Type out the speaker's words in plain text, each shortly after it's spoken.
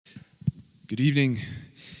Good evening.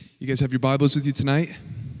 You guys have your Bibles with you tonight?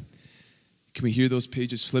 Can we hear those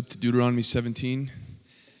pages flip to Deuteronomy 17?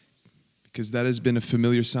 Because that has been a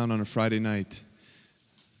familiar sound on a Friday night.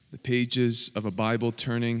 The pages of a Bible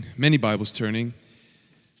turning, many Bibles turning,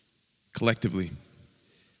 collectively.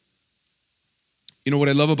 You know what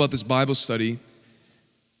I love about this Bible study?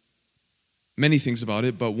 Many things about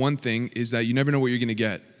it, but one thing is that you never know what you're going to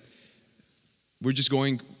get. We're just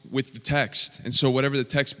going with the text. And so whatever the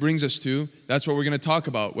text brings us to, that's what we're going to talk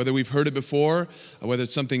about. Whether we've heard it before, or whether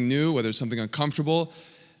it's something new, whether it's something uncomfortable,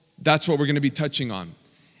 that's what we're going to be touching on.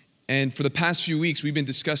 And for the past few weeks, we've been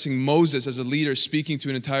discussing Moses as a leader speaking to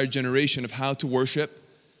an entire generation of how to worship,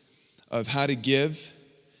 of how to give,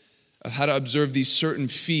 of how to observe these certain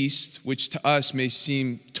feasts, which to us may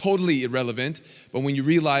seem totally irrelevant. But when you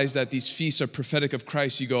realize that these feasts are prophetic of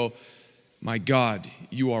Christ, you go, my God,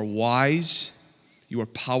 you are wise, you are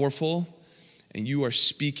powerful, and you are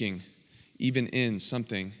speaking even in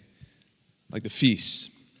something like the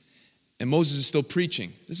feasts. And Moses is still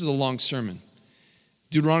preaching. This is a long sermon.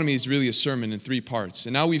 Deuteronomy is really a sermon in 3 parts.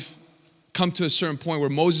 And now we've come to a certain point where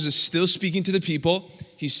Moses is still speaking to the people.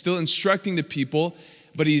 He's still instructing the people,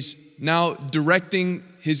 but he's now directing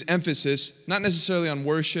his emphasis, not necessarily on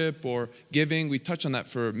worship or giving. We touched on that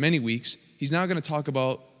for many weeks. He's now going to talk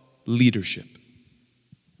about leadership.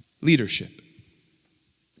 Leadership.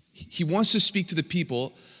 He wants to speak to the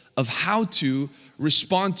people of how to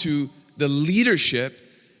respond to the leadership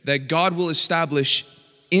that God will establish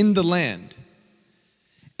in the land.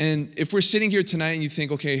 And if we're sitting here tonight and you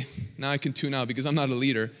think, okay, now I can tune out because I'm not a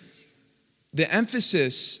leader, the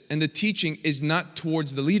emphasis and the teaching is not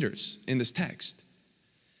towards the leaders in this text.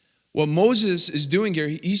 What Moses is doing here,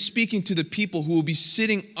 he's speaking to the people who will be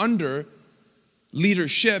sitting under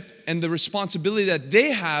leadership and the responsibility that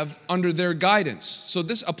they have under their guidance. So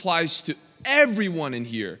this applies to everyone in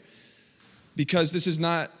here because this is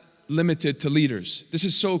not limited to leaders. This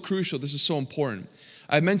is so crucial. This is so important.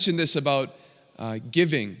 I mentioned this about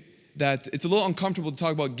giving, that it's a little uncomfortable to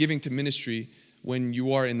talk about giving to ministry when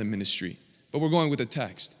you are in the ministry. But we're going with a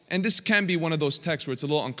text. And this can be one of those texts where it's a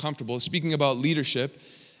little uncomfortable, speaking about leadership,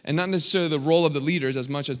 and not necessarily the role of the leaders as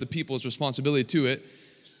much as the people's responsibility to it,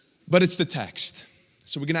 but it's the text.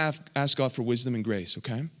 So we're going to ask God for wisdom and grace,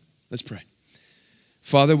 okay? Let's pray.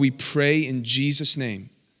 Father, we pray in Jesus' name.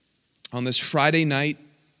 On this Friday night,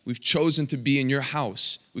 we've chosen to be in your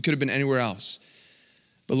house. We could have been anywhere else.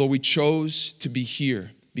 But Lord, we chose to be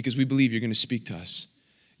here because we believe you're going to speak to us.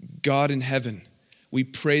 God in heaven, we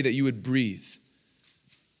pray that you would breathe.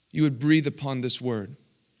 You would breathe upon this word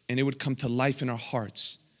and it would come to life in our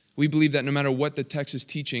hearts. We believe that no matter what the text is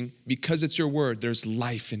teaching, because it's your word, there's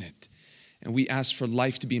life in it. And we ask for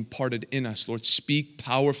life to be imparted in us. Lord, speak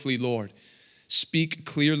powerfully, Lord. Speak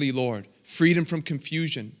clearly, Lord. Freedom from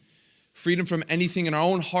confusion. Freedom from anything in our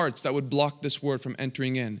own hearts that would block this word from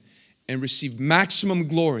entering in. And receive maximum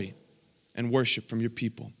glory and worship from your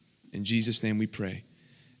people. In Jesus' name we pray.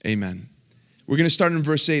 Amen. We're going to start in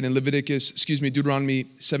verse 8 in Deuteronomy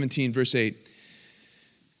 17, verse 8.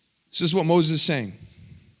 This is what Moses is saying.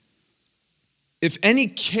 If any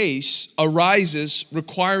case arises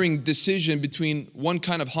requiring decision between one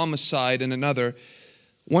kind of homicide and another,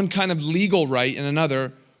 one kind of legal right and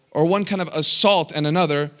another, or one kind of assault and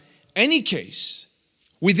another, any case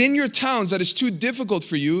within your towns that is too difficult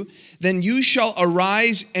for you, then you shall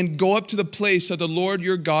arise and go up to the place that the Lord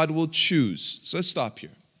your God will choose. So let's stop here.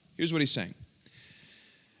 Here's what he's saying.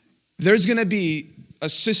 There's going to be a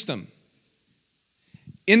system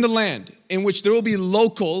in the land in which there will be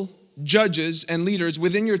local judges and leaders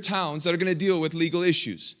within your towns that are going to deal with legal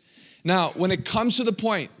issues. Now, when it comes to the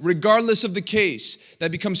point, regardless of the case, that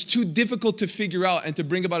becomes too difficult to figure out and to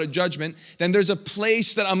bring about a judgment, then there's a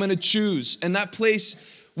place that I'm going to choose. And that place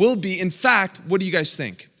will be, in fact, what do you guys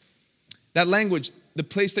think? That language, the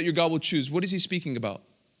place that your God will choose, what is he speaking about?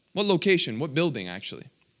 What location? What building, actually?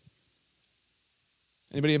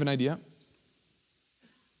 Anybody have an idea?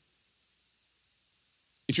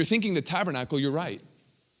 If you're thinking the tabernacle, you're right.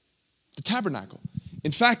 The tabernacle.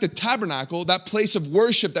 In fact, the tabernacle, that place of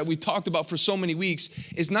worship that we talked about for so many weeks,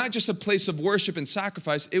 is not just a place of worship and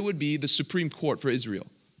sacrifice, it would be the Supreme Court for Israel.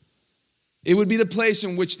 It would be the place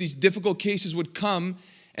in which these difficult cases would come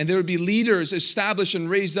and there would be leaders established and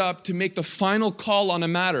raised up to make the final call on a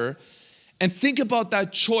matter. And think about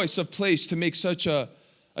that choice of place to make such a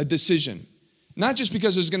decision. Not just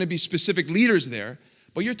because there's going to be specific leaders there,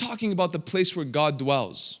 but you're talking about the place where God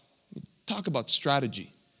dwells. Talk about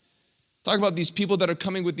strategy. Talk about these people that are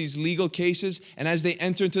coming with these legal cases, and as they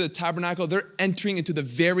enter into the tabernacle, they're entering into the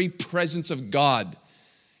very presence of God.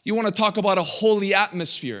 You want to talk about a holy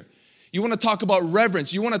atmosphere. You want to talk about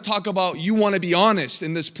reverence. You want to talk about you want to be honest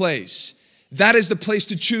in this place. That is the place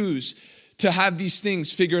to choose to have these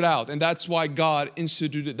things figured out. And that's why God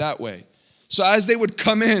instituted it that way. So as they would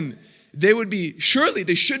come in, they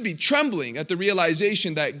should be trembling at the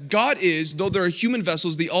realization that God is, though there are human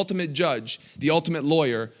vessels, the ultimate judge, the ultimate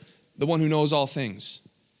lawyer, the one who knows all things.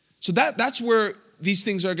 So that's where these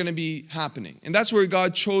things are going to be happening. And that's where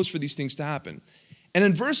God chose for these things to happen. And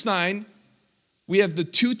in verse 9, we have the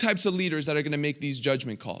two types of leaders that are going to make these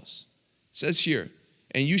judgment calls. It says here,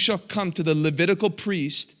 and you shall come to the Levitical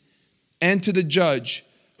priest and to the judge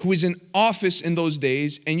who is in office in those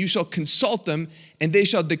days, and you shall consult them, and they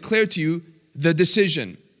shall declare to you the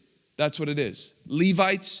decision. That's what it is.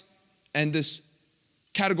 Levites and this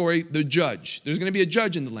category, the judge. There's going to be a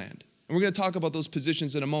judge in the land. And we're going to talk about those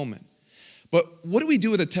positions in a moment. But what do we do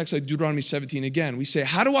with a text like Deuteronomy 17 again? We say,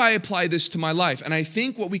 how do I apply this to my life? And I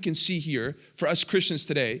think what we can see here for us Christians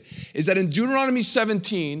today is that in Deuteronomy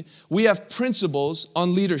 17, we have principles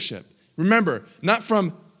on leadership. Remember, not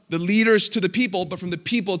from the leaders to the people, but from the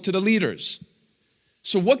people to the leaders.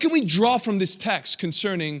 So what can we draw from this text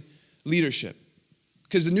concerning leadership?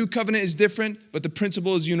 Because the new covenant is different, but the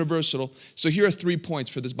principle is universal. So here are 3 points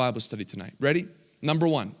for this Bible study tonight. Ready? Number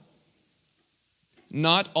 1,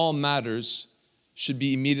 not all matters should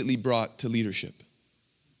be immediately brought to leadership.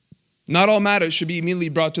 Not all matters should be immediately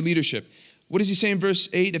brought to leadership. What does he say in verse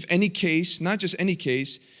 8? If any case, not just any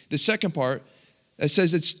case, the second part that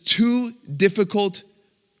says it's too difficult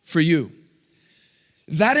for you.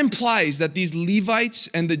 That implies that these Levites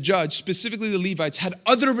and the judge, specifically the Levites, had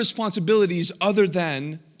other responsibilities other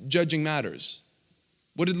than judging matters.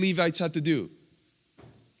 What did Levites have to do?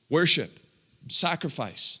 Worship,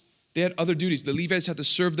 sacrifice. They had other duties. The Levites had to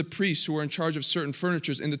serve the priests who were in charge of certain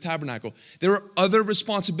furnitures in the tabernacle. There were other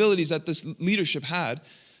responsibilities that this leadership had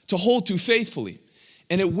to hold to faithfully.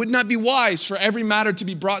 And it would not be wise for every matter to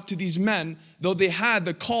be brought to these men, though they had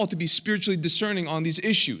the call to be spiritually discerning on these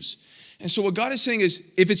issues. And so what God is saying is,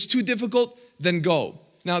 if it's too difficult, then go.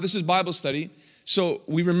 Now, this is Bible study, so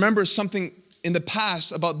we remember something in the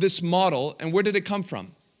past about this model, and where did it come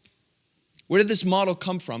from? Where did this model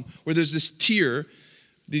come from, where there's this tier,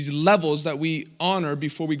 these levels that we honor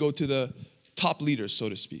before we go to the top leaders, so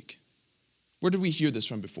to speak? Where did we hear this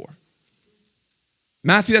from before?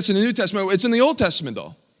 Matthew, that's in the New Testament. It's in the Old Testament,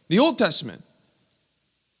 though. The Old Testament.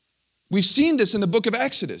 We've seen this in the book of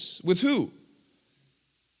Exodus. With who?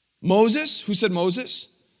 Moses. Who said Moses?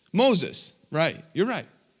 Moses. Right. You're right.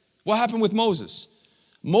 What happened with Moses?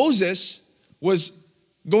 Moses was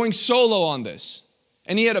going solo on this.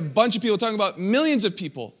 And he had a bunch of people, talking about millions of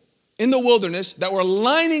people in the wilderness that were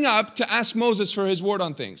lining up to ask Moses for his word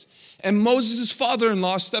on things. And Moses'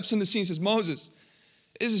 father-in-law steps in the scene and says, Moses,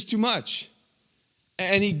 this is too much.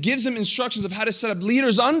 And he gives him instructions of how to set up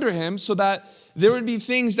leaders under him so that there would be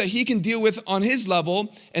things that he can deal with on his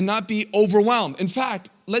level and not be overwhelmed. In fact,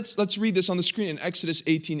 let's read this on the screen in Exodus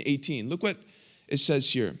 18:18. Look what it says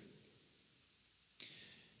here.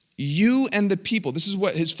 You and the people, this is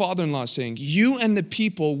what his father-in-law is saying, you and the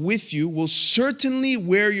people with you will certainly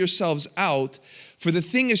wear yourselves out, for the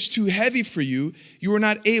thing is too heavy for you. You are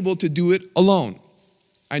not able to do it alone.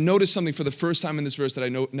 I noticed something for the first time in this verse that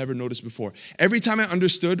I never noticed before. Every time I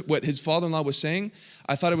understood what his father-in-law was saying,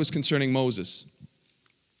 I thought it was concerning Moses.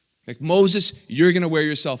 Like, Moses, you're going to wear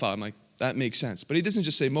yourself out. I'm like, that makes sense. But he doesn't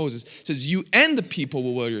just say Moses. He says, you and the people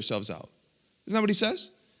will wear yourselves out. Isn't that what he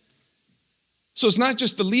says? So it's not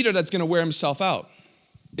just the leader that's going to wear himself out.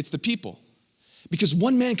 It's the people. Because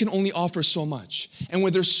one man can only offer so much. And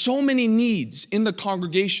where there's so many needs in the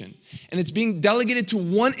congregation, and it's being delegated to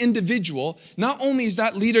one individual, not only is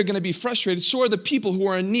that leader going to be frustrated, so are the people who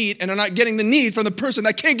are in need and are not getting the need from the person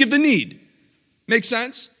that can't give the need. Make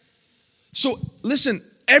sense? So listen,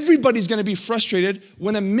 everybody's going to be frustrated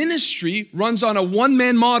when a ministry runs on a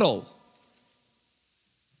one-man model.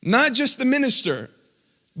 Not just the minister,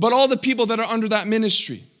 but all the people that are under that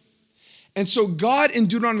ministry. And so God in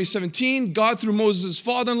Deuteronomy 17, God through Moses'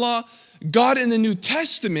 father-in-law, God in the New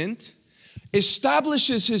Testament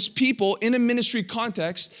establishes his people in a ministry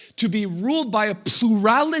context to be ruled by a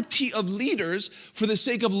plurality of leaders for the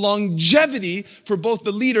sake of longevity for both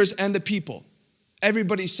the leaders and the people.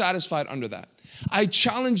 Everybody's satisfied under that. I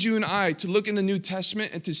challenge you and I to look in the New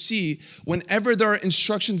Testament and to see whenever there are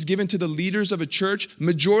instructions given to the leaders of a church,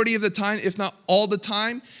 majority of the time, if not all the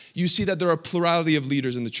time, you see that there are a plurality of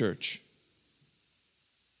leaders in the church.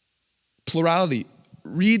 Plurality.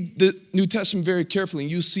 Read the New Testament very carefully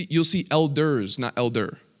and you'll see elders, not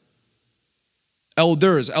elder.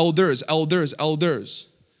 Elders.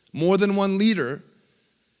 More than one leader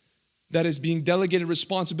that is being delegated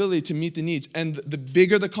responsibility to meet the needs. And the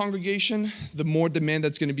bigger the congregation, the more demand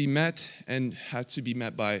that's going to be met and has to be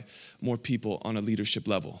met by more people on a leadership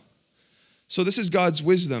level. So this is God's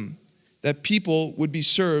wisdom, that people would be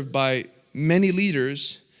served by many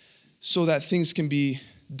leaders so that things can be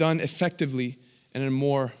done effectively and in a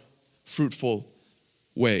more fruitful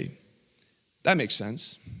way. That makes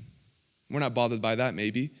sense. We're not bothered by that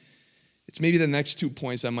maybe. It's maybe the next 2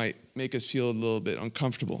 points that might make us feel a little bit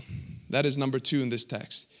uncomfortable. That is number 2 in this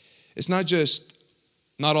text. It's not just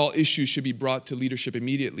not all issues should be brought to leadership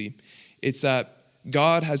immediately. It's that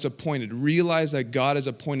God has appointed, realize that God has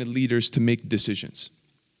appointed leaders to make decisions.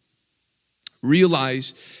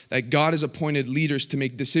 Realize that God has appointed leaders to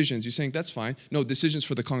make decisions. You're saying, that's fine. No, decisions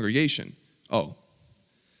for the congregation. Oh.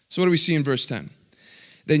 So what do we see in verse 10?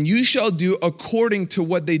 Then you shall do according to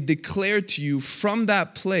what they declare to you from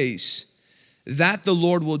that place that the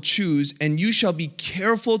Lord will choose, and you shall be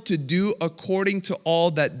careful to do according to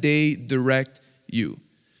all that they direct you.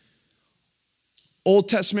 Old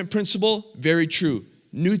Testament principle, very true.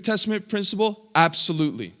 New Testament principle,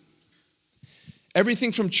 absolutely.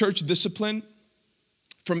 Everything from church discipline,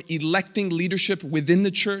 from electing leadership within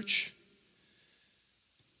the church,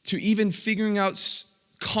 to even figuring out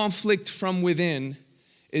conflict from within,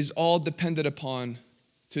 is all dependent upon,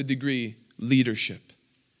 to a degree, leadership.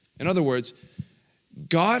 In other words,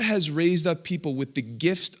 God has raised up people with the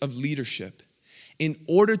gift of leadership in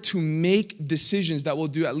order to make decisions that will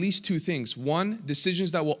do at least 2 things. 1,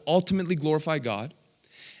 decisions that will ultimately glorify God.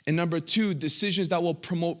 And number 2, decisions that will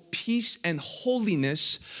promote peace and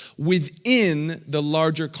holiness within the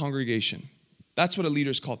larger congregation. That's what a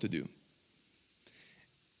leader is called to do.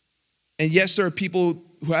 And yes, there are people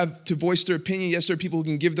who have to voice their opinion. Yes, there are people who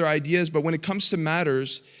can give their ideas. But when it comes to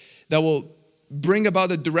matters that will bring about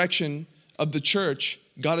the direction of the church,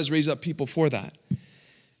 God has raised up people for that.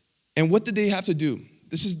 And what did they have to do?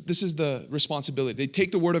 This is the responsibility. They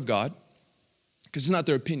take the word of God, because it's not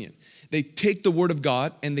their opinion. They take the word of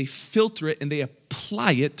God and they filter it and they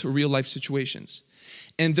apply it to real life situations.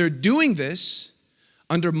 And they're doing this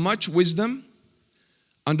under much wisdom,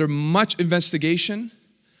 under much investigation,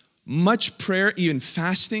 much prayer, even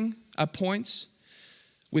fasting at points,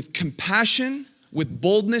 with compassion, with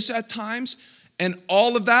boldness at times. And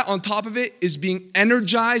all of that on top of it is being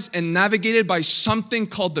energized and navigated by something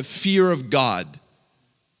called the fear of God.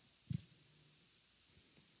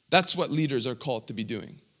 That's what leaders are called to be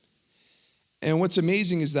doing. And what's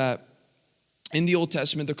amazing is that in the Old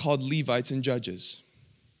Testament, they're called Levites and judges.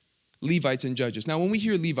 Levites and judges. Now, when we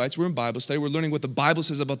hear Levites, we're in Bible study. We're learning what the Bible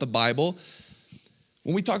says about the Bible.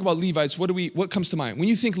 When we talk about Levites, what comes to mind? When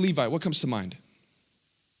you think Levite, what comes to mind?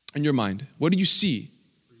 In your mind, what do you see?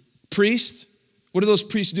 Priest? What are those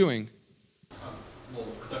priests doing?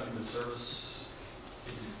 Conducting the service,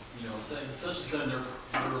 essentially setting their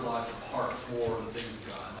lives apart for the things of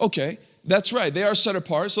God. Okay, that's right. They are set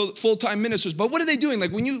apart, so full-time ministers. But what are they doing?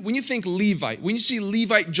 Like when you think Levite, when you see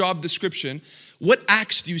Levite job description, what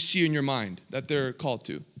acts do you see in your mind that they're called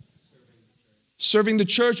to? Serving the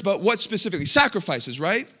church, but what specifically? Sacrifices,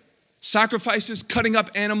 right? Sacrifices, cutting up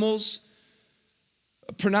animals,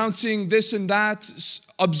 pronouncing this and that,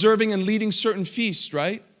 observing and leading certain feasts,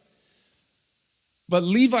 right? But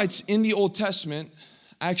Levites in the Old Testament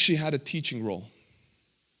actually had a teaching role.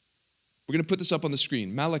 We're going to put this up on the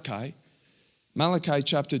screen. Malachi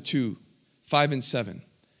chapter 2, 5 and 7.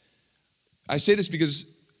 I say this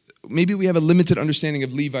because maybe we have a limited understanding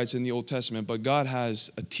of Levites in the Old Testament, but God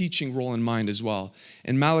has a teaching role in mind as well.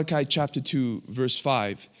 In Malachi chapter 2, verse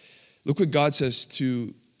 5, look what God says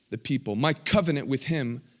to the people. My covenant with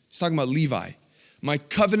him, he's talking about Levi. My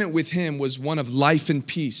covenant with him was one of life and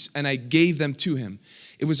peace, and I gave them to him.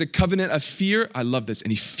 It was a covenant of fear. I love this.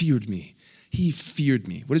 And he feared me. He feared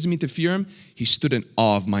me. What does it mean to fear him? He stood in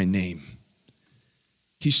awe of my name.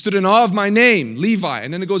 He stood in awe of my name, Levi.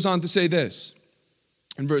 And then it goes on to say this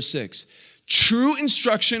in verse 6. True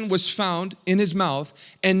instruction was found in his mouth,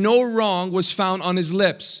 and no wrong was found on his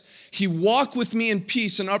lips. He walked with me in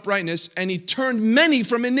peace and uprightness, and he turned many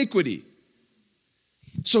from iniquity.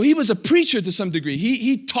 So he was a preacher to some degree.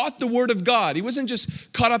 He taught the word of God. He wasn't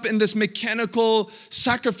just caught up in this mechanical,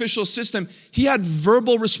 sacrificial system. He had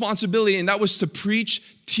verbal responsibility, and that was to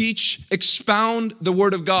preach, teach, expound the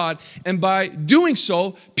word of God. And by doing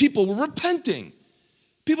so, people were repenting.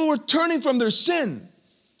 People were turning from their sin.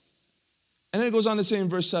 And then it goes on to say in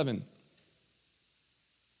verse 7,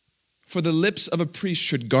 for the lips of a priest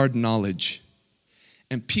should guard knowledge,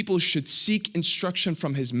 and people should seek instruction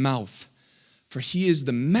from his mouth, for he is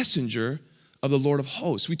the messenger of the Lord of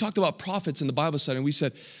hosts. We talked about prophets in the Bible study, and we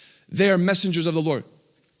said they are messengers of the Lord.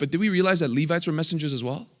 But did we realize that Levites were messengers as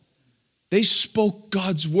well? They spoke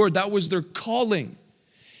God's word. That was their calling.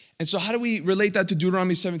 And so how do we relate that to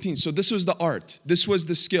Deuteronomy 17? So this was the art. This was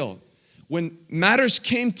the skill. When matters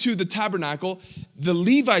came to the tabernacle, the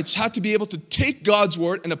Levites had to be able to take God's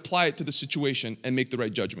word and apply it to the situation and make the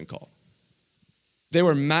right judgment call. They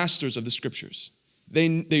were masters of the scriptures.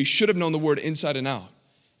 They should have known the word inside and out,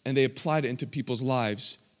 and they applied it into people's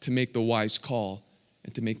lives to make the wise call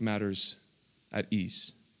and to make matters at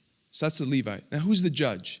ease. So that's the Levite. Now who's the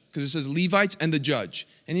judge? Because it says Levites and the judge.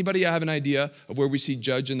 Anybody have an idea of where we see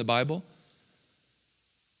judge in the Bible?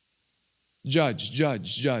 Judge.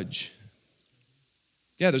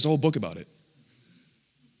 Yeah, there's a whole book about it.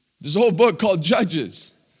 There's a whole book called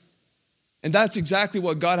Judges. And that's exactly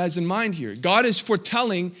what God has in mind here. God is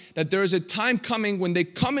foretelling that there is a time coming when they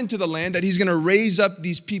come into the land that he's going to raise up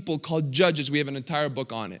these people called judges. We have an entire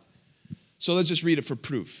book on it. So let's just read it for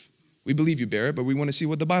proof. We believe you, Barrett, but we want to see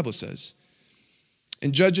what the Bible says.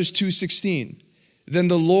 In Judges 2:16, then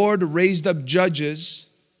the Lord raised up judges,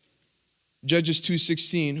 Judges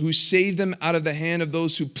 2:16, who saved them out of the hand of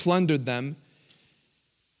those who plundered them.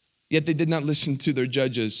 Yet they did not listen to their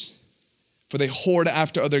judges, for they whored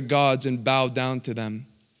after other gods and bowed down to them.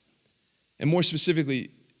 And more specifically,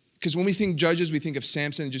 because when we think judges, we think of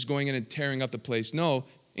Samson just going in and tearing up the place. No,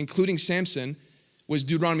 including Samson was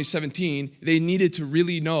Deuteronomy 17. They needed to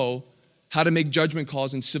really know how to make judgment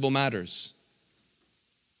calls in civil matters.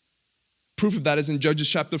 Proof of that is in Judges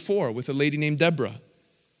chapter 4 with a lady named Deborah.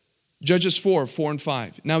 Judges 4 and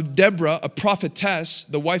 5. Now Deborah, a prophetess,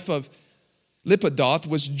 the wife of Lapidoth,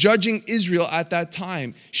 was judging Israel at that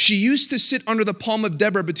time. She used to sit under the palm of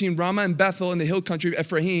Deborah between Ramah and Bethel in the hill country of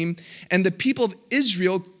Ephraim, and the people of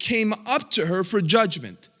Israel came up to her for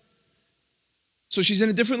judgment. So she's in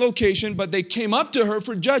a different location, but they came up to her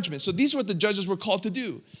for judgment. So these are what the judges were called to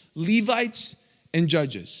do. Levites and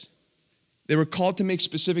judges. They were called to make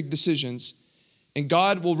specific decisions. And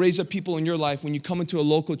God will raise up people in your life when you come into a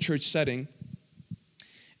local church setting.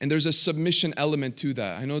 And there's a submission element to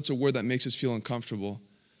that. I know it's a word that makes us feel uncomfortable.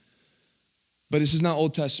 But this is not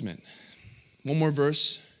Old Testament. One more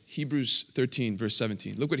verse. Hebrews 13, verse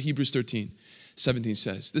 17. Look what Hebrews 13, 17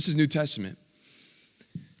 says. This is New Testament.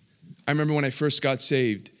 I remember when I first got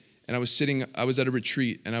saved, and I was at a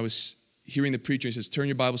retreat, and I was hearing the preacher. He says, turn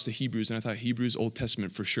your Bibles to Hebrews. And I thought, Hebrews, Old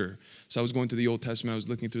Testament for sure. So I was going to the Old Testament. I was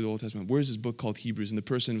looking through the Old Testament. Where's this book called Hebrews? And the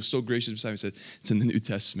person was so gracious beside me said, it's in the New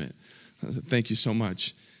Testament. I said, thank you so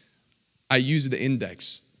much. I used the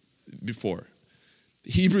index before.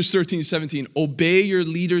 Hebrews 13, 17. Obey your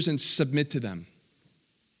leaders and submit to them.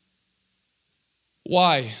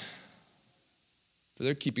 Why? For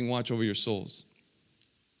they're keeping watch over your souls.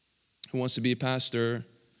 Who wants to be a pastor?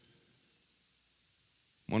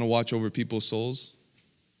 Want to watch over people's souls?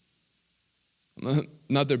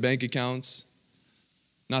 Not their bank accounts,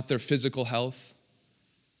 not their physical health,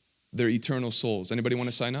 their eternal souls. Anybody want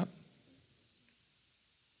to sign up?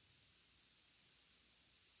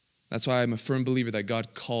 That's why I'm a firm believer that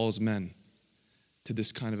God calls men to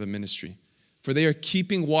this kind of a ministry. For they are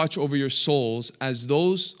keeping watch over your souls as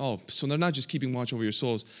those, so they're not just keeping watch over your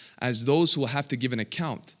souls, as those who will have to give an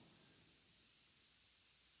account.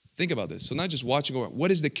 Think about this. So not just watching over,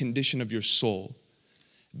 what is the condition of your soul?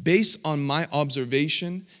 Based on my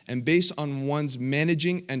observation and based on one's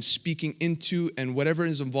managing and speaking into and whatever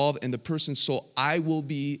is involved in the person's soul,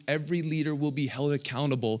 every leader will be held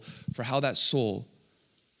accountable for how that soul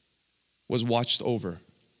was watched over.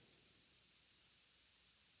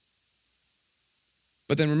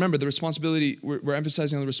 But then remember, the responsibility, we're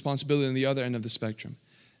emphasizing on the responsibility on the other end of the spectrum.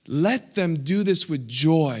 Let them do this with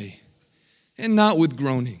joy and not with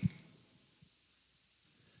groaning.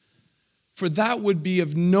 For that would be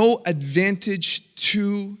of no advantage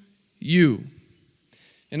to you.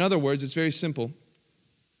 In other words, it's very simple.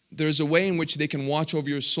 There's a way in which they can watch over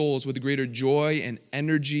your souls with greater joy and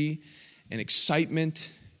energy and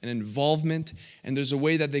excitement and involvement. And there's a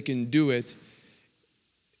way that they can do it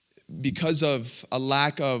because of a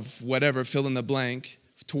lack of whatever, fill in the blank,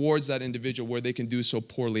 towards that individual where they can do so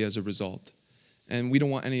poorly as a result. And we don't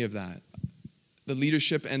want any of that. The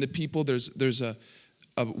leadership and the people, there's a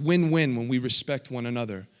win-win when we respect one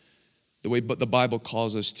another, the way the Bible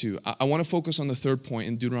calls us to. I want to focus on the third point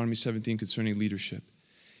in Deuteronomy 17 concerning leadership.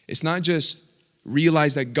 It's not just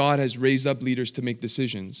realize that God has raised up leaders to make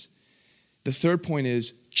decisions. The third point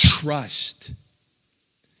is trust.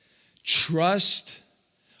 Trust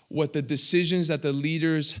what the decisions that the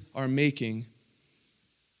leaders are making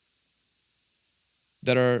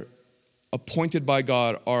that are appointed by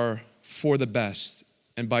God are for the best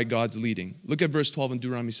and by God's leading. Look at verse 12 in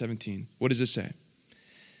Deuteronomy 17. What does it say?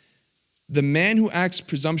 The man who acts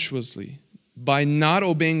presumptuously by not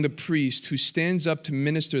obeying the priest who stands up to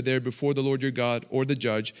minister there before the Lord your God or the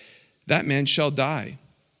judge, that man shall die.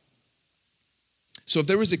 So if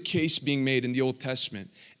there was a case being made in the Old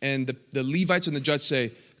Testament and the Levites and the judge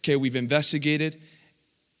say, okay, we've investigated,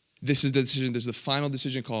 this is the decision, this is the final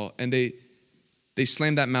decision call, and they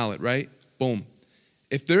slam that mallet, right? Boom.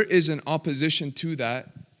 If there is an opposition to that,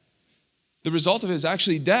 the result of it is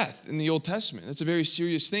actually death in the Old Testament. That's a very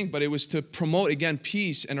serious thing, but it was to promote, again,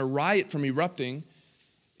 peace and a riot from erupting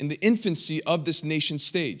in the infancy of this nation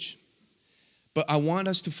stage. But I want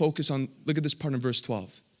us to focus on, look at this part in verse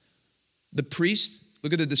 12. The priest,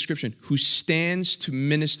 look at the description, who stands to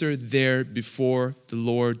minister there before the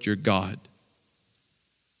Lord your God.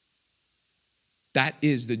 That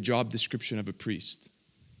is the job description of a priest.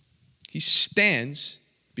 He stands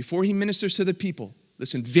before he ministers to the people.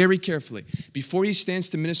 Listen very carefully. Before he stands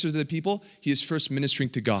to minister to the people, he is first ministering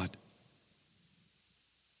to God.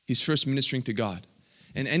 He's first ministering to God.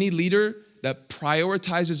 And any leader that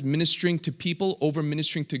prioritizes ministering to people over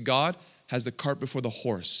ministering to God has the cart before the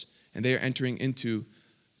horse. And they are entering into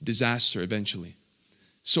disaster eventually.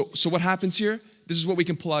 So what happens here? This is what we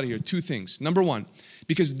can pull out of here. Two things. Number one,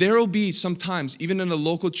 because there will be some times, even in a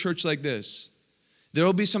local church like this, there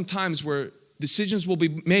will be some times where decisions will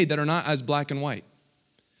be made that are not as black and white.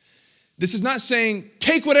 This is not saying,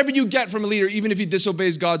 take whatever you get from a leader, even if he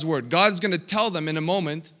disobeys God's word. God is going to tell them in a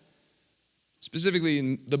moment, specifically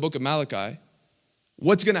in the book of Malachi,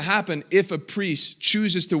 what's going to happen if a priest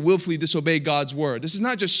chooses to willfully disobey God's word. This is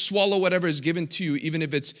not just swallow whatever is given to you, even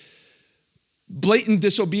if it's blatant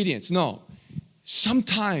disobedience. No.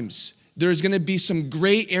 Sometimes there's going to be some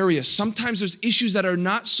gray areas. Sometimes there's issues that are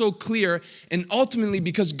not so clear. And ultimately,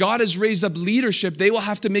 because God has raised up leadership, they will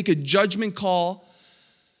have to make a judgment call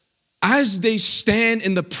as they stand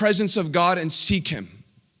in the presence of God and seek Him.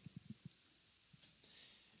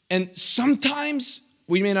 And sometimes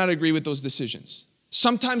we may not agree with those decisions.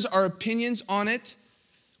 Sometimes our opinions on it,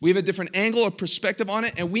 we have a different angle or perspective on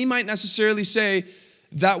it, and we might necessarily say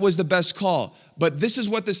that was the best call. But this is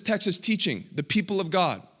what this text is teaching the people of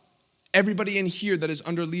God, everybody in here that is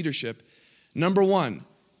under leadership. Number one,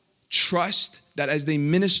 trust that as they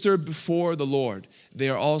minister before the Lord, they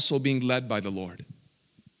are also being led by the Lord.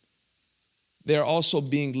 They are also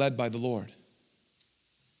being led by the Lord.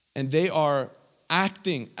 And they are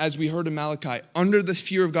acting, as we heard in Malachi, under the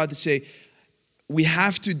fear of God to say, we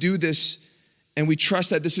have to do this, and we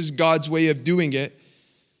trust that this is God's way of doing it.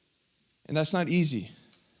 And that's not easy.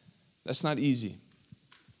 That's not easy.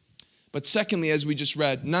 But secondly, as we just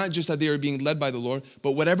read, not just that they are being led by the Lord,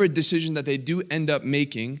 but whatever decision that they do end up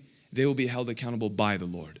making, they will be held accountable by the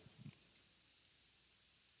Lord.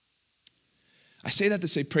 I say that to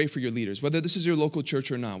say pray for your leaders, whether this is your local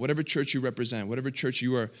church or not, whatever church you represent, whatever church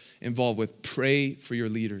you are involved with, pray for your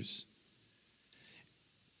leaders.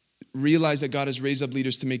 Realize that God has raised up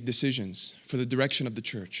leaders to make decisions for the direction of the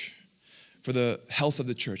church, for the health of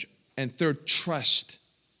the church. And third, trust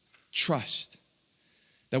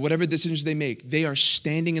that whatever decisions they make, they are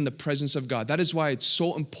standing in the presence of God. That is why it's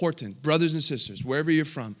so important, brothers and sisters, wherever you're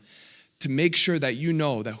from, to make sure that you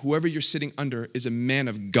know that whoever you're sitting under is a man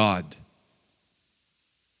of God,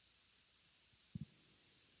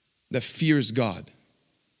 that fears God,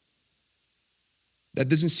 that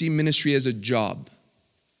doesn't see ministry as a job,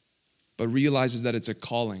 but realizes that it's a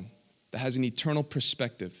calling, that has an eternal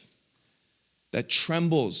perspective, that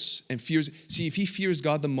trembles and fears. See, if he fears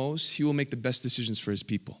God the most, he will make the best decisions for his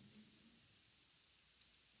people.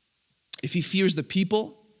 If he fears the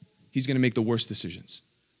people, he's going to make the worst decisions.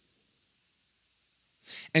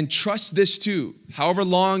 And trust this too. However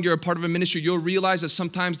long you're a part of a ministry, you'll realize that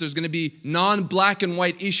sometimes there's going to be non-black and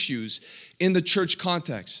white issues in the church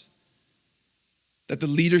context. That the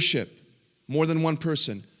leadership, more than one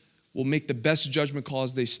person, will make the best judgment call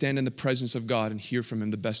as they stand in the presence of God and hear from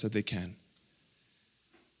Him the best that they can.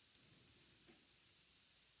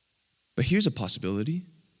 But here's a possibility.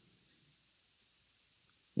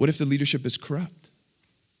 What if the leadership is corrupt?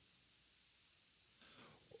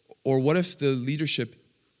 Or what if the leadership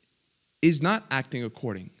is not acting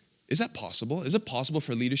according? Is that possible? Is it possible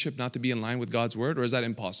for leadership not to be in line with God's word, or is that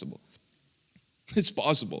impossible? It's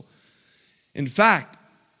possible. In fact,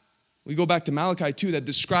 we go back to Malachi 2 that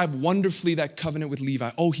describe wonderfully that covenant with Levi.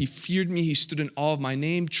 Oh, he feared me. He stood in awe of my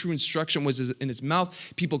name. True instruction was in his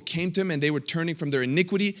mouth. People came to him and they were turning from their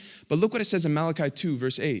iniquity. But look what it says in Malachi 2,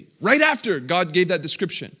 verse 8. Right after God gave that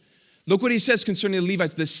description. Look what he says concerning the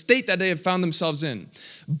Levites, the state that they have found themselves in.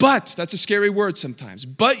 But, that's a scary word sometimes.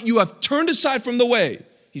 But you have turned aside from the way.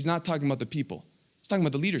 He's not talking about the people. He's talking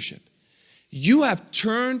about the leadership. You have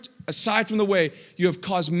turned aside from the way. You have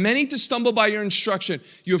caused many to stumble by your instruction.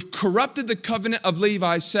 You have corrupted the covenant of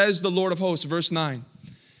Levi, says the Lord of hosts. Verse 9.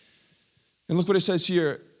 And look what it says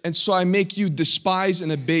here. And so I make you despised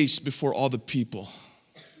and abased before all the people.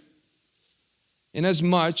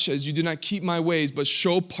 Inasmuch as you do not keep my ways, but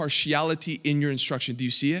show partiality in your instruction. Do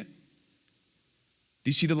you see it? Do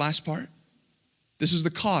you see the last part? This is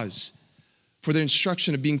the cause for their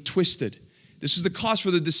instruction of being twisted. This is the cause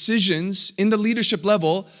for the decisions in the leadership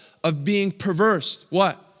level of being perverse.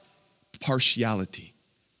 What? Partiality.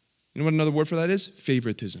 You know what another word for that is?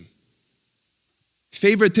 Favoritism.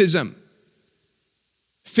 Favoritism.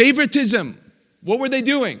 Favoritism. What were they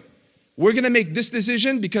doing? We're going to make this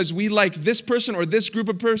decision because we like this person or this group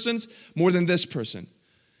of persons more than this person.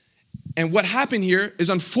 And what happened here is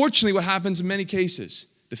unfortunately what happens in many cases.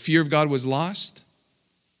 The fear of God was lost.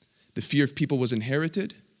 The fear of people was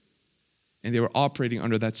inherited. And they were operating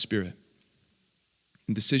under that spirit.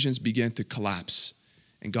 And decisions began to collapse.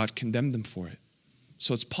 And God condemned them for it.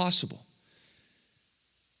 So it's possible.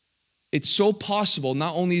 It's so possible,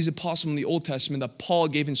 not only is it possible in the Old Testament that Paul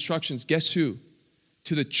gave instructions, guess who?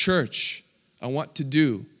 To the church on what to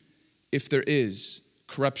do if there is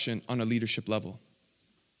corruption on a leadership level.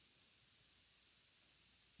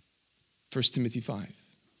 1 Timothy 5,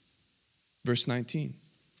 verse 19.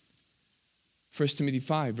 1 Timothy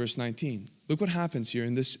 5, verse 19. Look what happens here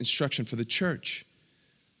in this instruction for the church.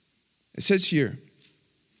 It says here,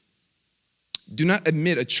 do not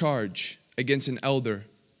admit a charge against an elder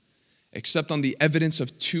except on the evidence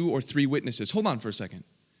of 2 or 3 witnesses. Hold on for a second.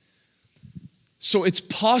 So it's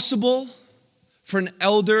possible for an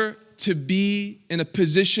elder to be in a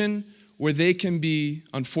position where they can be,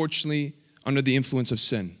 unfortunately, under the influence of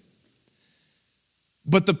sin.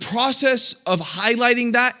 But the process of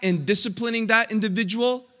highlighting that and disciplining that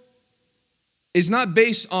individual is not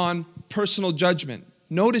based on personal judgment.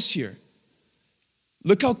 Notice here,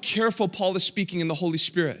 look how careful Paul is speaking in the Holy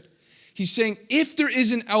Spirit. He's saying if there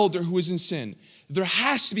is an elder who is in sin, there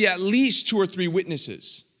has to be at least 2 or 3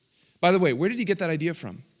 witnesses. By the way, where did he get that idea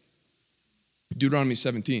from? Deuteronomy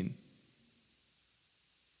 17.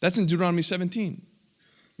 That's in Deuteronomy 17.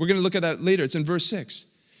 We're going to look at that later. It's in verse 6.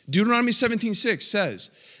 Deuteronomy 17:6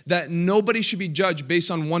 says that nobody should be judged based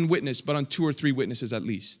on 1 witness, but on 2 or 3 witnesses at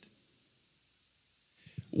least.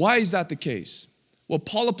 Why is that the case? Well,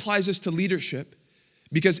 Paul applies this to leadership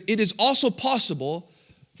because it is also possible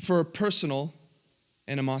for personal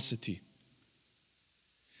animosity.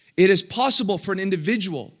 It is possible for an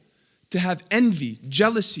individual to have envy,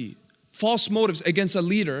 jealousy, false motives against a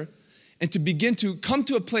leader and to begin to come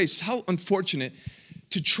to a place, how unfortunate,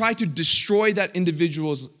 to try to destroy that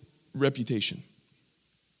individual's reputation.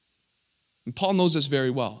 And Paul knows this very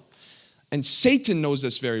well. And Satan knows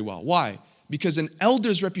this very well. Why? Because an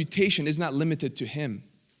elder's reputation is not limited to him.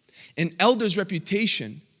 An elder's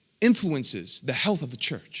reputation influences the health of the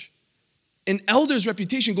church. An elder's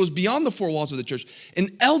reputation goes beyond the 4 walls of the church. An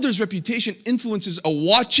elder's reputation influences a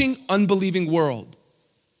watching, unbelieving world.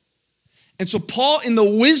 And so Paul, in the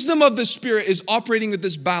wisdom of the Spirit, is operating with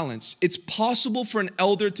this balance. It's possible for an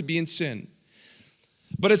elder to be in sin.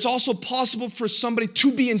 But it's also possible for somebody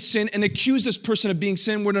to be in sin and accuse this person of being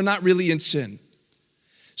sin when they're not really in sin.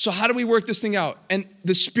 So how do we work this thing out? And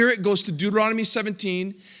the Spirit goes to Deuteronomy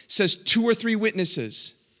 17, says 2 or 3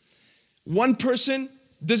 witnesses. One person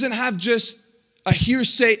doesn't have just a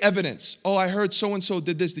hearsay evidence. Oh, I heard so-and-so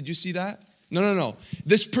did this. Did you see that? No.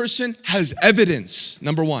 This person has evidence,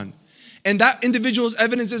 number 1. And that individual's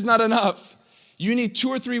evidence is not enough. You need 2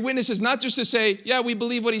 or 3 witnesses, not just to say, yeah, we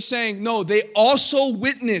believe what he's saying. No, they also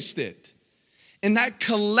witnessed it. And that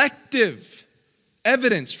collective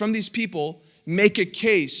evidence from these people make a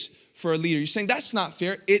case for a leader. You're saying that's not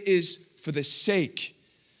fair. It is for the sake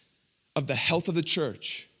of the health of the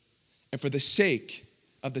church and for the sake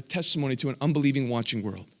of the testimony to an unbelieving, watching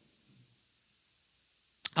world.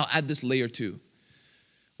 I'll add this layer too.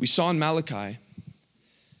 We saw in Malachi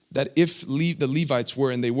that if the Levites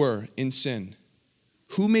were, and they were, in sin,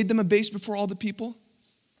 who made them abased before all the people?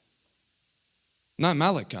 Not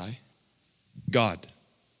Malachi, God.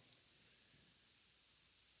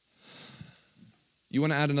 You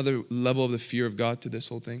want to add another level of the fear of God to this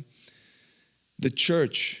whole thing? The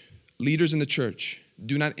church, leaders in the church,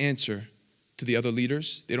 do not answer to the other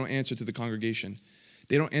leaders. They don't answer to the congregation.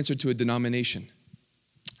 They don't answer to a denomination.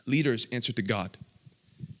 Leaders answer to God.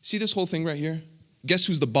 See this whole thing right here? Guess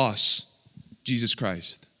who's the boss? Jesus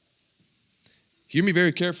Christ. Hear me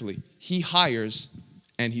very carefully. He hires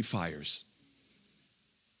and he fires.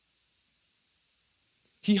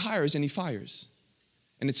 He hires and he fires.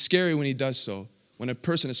 And it's scary when he does so, when a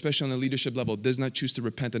person, especially on a leadership level, does not choose to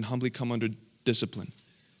repent and humbly come under discipline.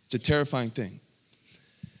 It's a terrifying thing.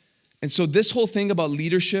 And so this whole thing about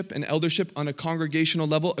leadership and eldership on a congregational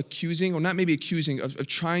level, accusing, or not maybe accusing, of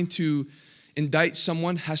trying to indict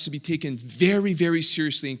someone has to be taken very, very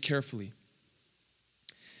seriously and carefully.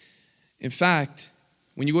 In fact,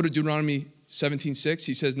 when you go to Deuteronomy 17:6,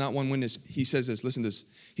 he says, not one witness. He says this, listen to this.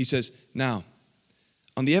 He says, now,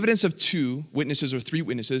 on the evidence of 2 witnesses or 3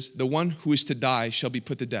 witnesses, the one who is to die shall be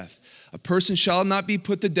put to death. A person shall not be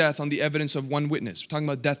put to death on the evidence of 1 witness. We're talking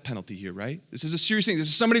about death penalty here, right? This is a serious thing. This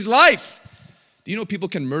is somebody's life. Do you know people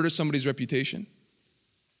can murder somebody's reputation?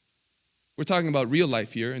 We're talking about real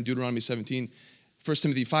life here in Deuteronomy 17. 1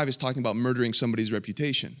 Timothy 5 is talking about murdering somebody's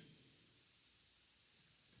reputation.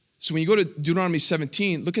 So when you go to Deuteronomy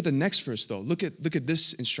 17, look at the next verse though. Look at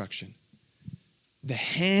this instruction. The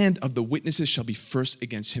hand of the witnesses shall be first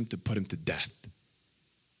against him to put him to death.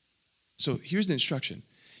 So here's the instruction.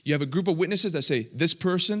 You have a group of witnesses that say, this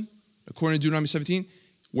person, according to Deuteronomy 17,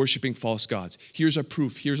 worshiping false gods. Here's our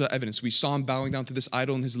proof. Here's our evidence. We saw him bowing down to this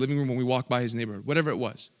idol in his living room when we walked by his neighborhood, whatever it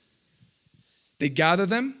was. They gather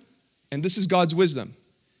them, and this is God's wisdom.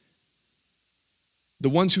 The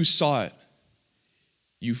ones who saw it,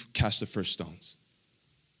 you cast the first stones.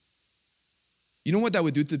 You know what that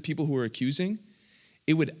would do to the people who were accusing?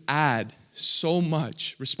 It would add so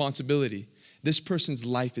much responsibility. This person's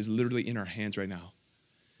life is literally in our hands right now.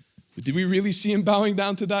 Did we really see him bowing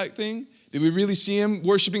down to that thing? Did we really see him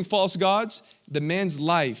worshiping false gods? The man's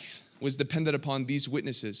life was dependent upon these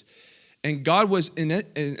witnesses. And God was, in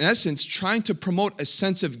essence, trying to promote a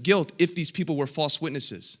sense of guilt if these people were false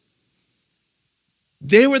witnesses.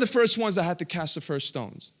 They were the first ones that had to cast the first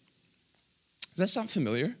stones. Does that sound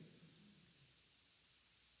familiar?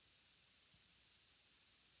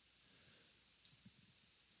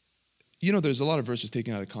 You know, there's a lot of verses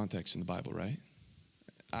taken out of context in the Bible, right?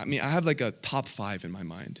 I mean, I have like a top 5 in my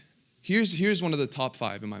mind. Here's one of the top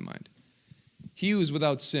 5 in my mind. He who is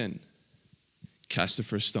without sin, cast the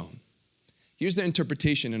first stone. Here's the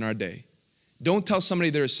interpretation in our day. Don't tell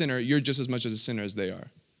somebody they're a sinner, you're just as much as a sinner as they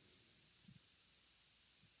are.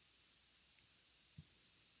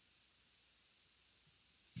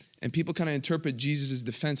 And people kind of interpret Jesus'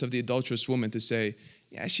 defense of the adulterous woman to say,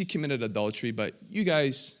 yeah, she committed adultery, but you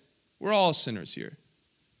guys, we're all sinners here.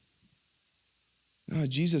 No,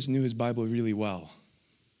 Jesus knew his Bible really well.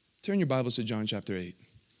 Turn your Bibles to John chapter 8.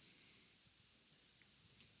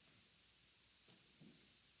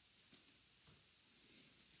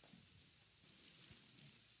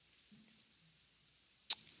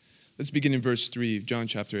 Let's begin in verse 3 of John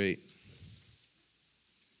chapter 8.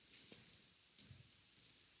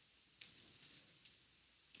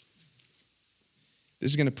 This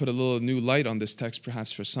is going to put a little new light on this text,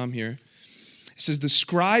 perhaps for some here. It says, the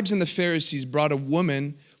scribes and the Pharisees brought a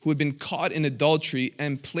woman who had been caught in adultery,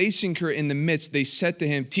 and placing her in the midst, they said to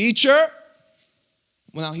him, Teacher.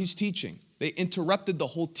 Well, now he's teaching. They interrupted the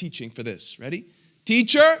whole teaching for this. Ready?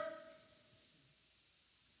 Teacher,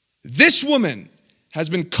 this woman has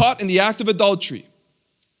been caught in the act of adultery.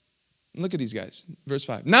 And look at these guys. Verse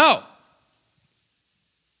 5. Now,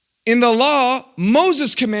 in the law,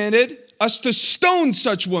 Moses commanded us to stone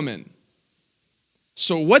such women.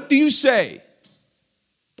 So what do you say?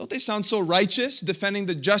 Don't they sound so righteous, defending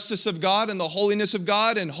the justice of God and the holiness of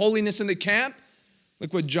God and holiness in the camp?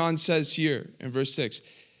 Look what John says here in verse 6.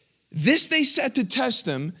 This they said to test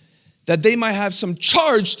him, that they might have some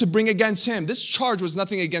charge to bring against him. This charge was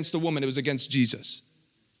nothing against the woman, it was against Jesus.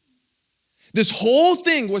 This whole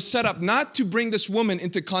thing was set up not to bring this woman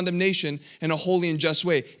into condemnation in a holy and just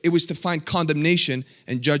way. It was to find condemnation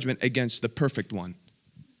and judgment against the perfect one.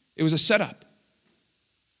 It was a setup.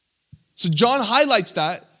 So John highlights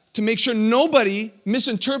that to make sure nobody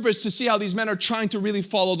misinterprets to see how these men are trying to really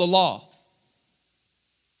follow the law.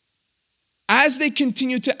 As they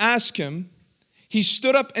continued to ask him, he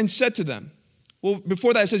stood up and said to them, well,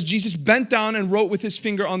 before that it says, Jesus bent down and wrote with his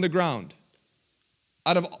finger on the ground.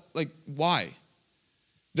 Out of, why?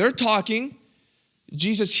 They're talking,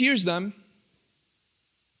 Jesus hears them,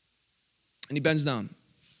 and he bends down.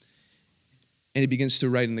 And he begins to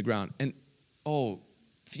write in the ground. And,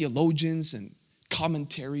 theologians and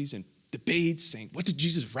commentaries and debates saying, what did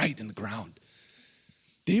Jesus write in the ground?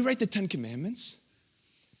 Did he write the 10 Commandments?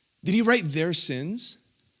 Did he write their sins?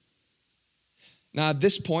 Now, at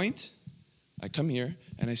this point, I come here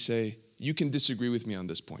and I say, you can disagree with me on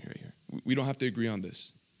this point right here. We don't have to agree on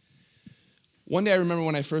this. One day I remember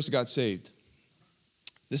when I first got saved.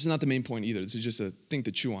 This is not the main point either. This is just a thing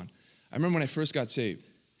to chew on. I remember when I first got saved,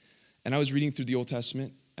 and I was reading through the Old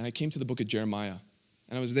Testament, and I came to the book of Jeremiah.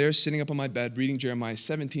 And I was there sitting up on my bed reading Jeremiah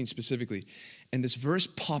 17 specifically. And this verse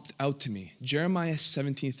popped out to me. Jeremiah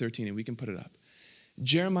 17:13, and we can put it up.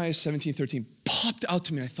 Jeremiah 17:13 popped out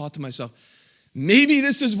to me, and I thought to myself, maybe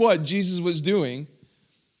this is what Jesus was doing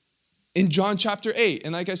in John chapter 8.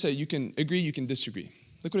 And like I said, you can agree, you can disagree.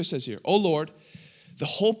 Look what it says here. O Lord, the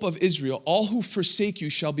hope of Israel, all who forsake you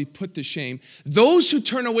shall be put to shame. Those who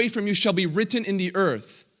turn away from you shall be written in the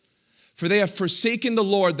earth, for they have forsaken the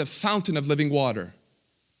Lord, the fountain of living water.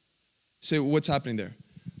 Say, what's happening there?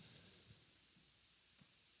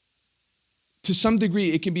 To some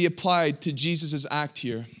degree, it can be applied to Jesus' act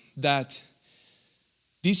here, that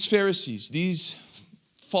these Pharisees, these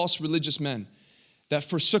false religious men that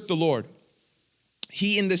forsook the Lord,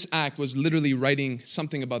 he in this act was literally writing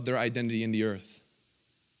something about their identity in the earth.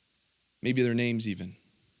 Maybe their names even.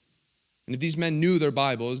 And if these men knew their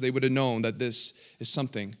Bibles, they would have known that this is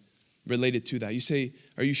something related to that. You say,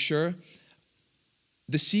 are you sure?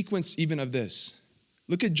 The sequence even of this.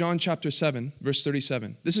 Look at John chapter 7, verse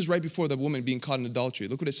 37. This is right before the woman being caught in adultery.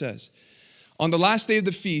 Look what it says. On the last day of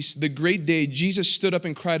the feast, the great day, Jesus stood up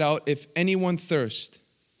and cried out, if anyone thirst,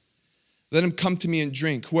 let him come to me and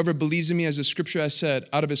drink. Whoever believes in me, as the scripture has said,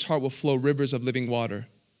 out of his heart will flow rivers of living water.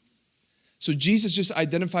 So Jesus just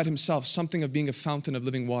identified himself, something of being a fountain of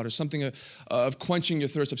living water, something of quenching your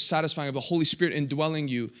thirst, of satisfying, of the Holy Spirit indwelling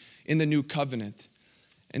you in the new covenant.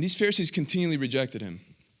 And these Pharisees continually rejected him.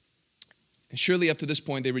 And surely up to this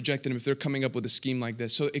point, they rejected him if they're coming up with a scheme like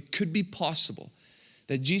this. So it could be possible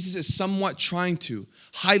that Jesus is somewhat trying to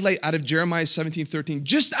highlight out of Jeremiah 17:13,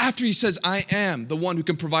 just after he says, I am the one who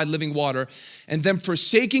can provide living water, and them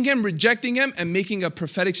forsaking him, rejecting him, and making a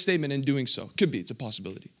prophetic statement in doing so. Could be, it's a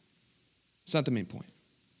possibility. It's not the main point.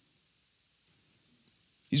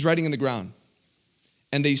 He's writing in the ground.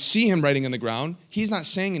 And they see him writing on the ground. He's not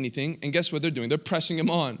saying anything. And guess what they're doing? They're pressing him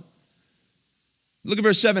on. Look at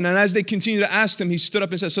verse 7. And as they continue to ask him, he stood up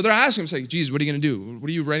and said, so they're asking him, it's like, Jesus, what are you going to do? What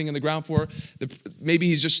are you writing on the ground for? Maybe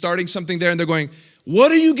he's just starting something there. And they're going,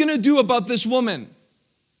 what are you going to do about this woman?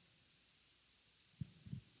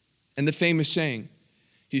 And the famous saying,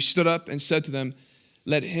 he stood up and said to them,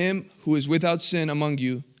 let him who is without sin among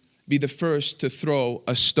you be the first to throw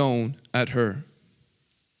a stone at her.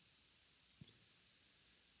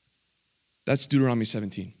 That's Deuteronomy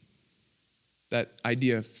 17. That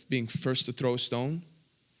idea of being first to throw a stone.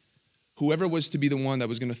 Whoever was to be the one that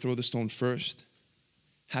was going to throw the stone first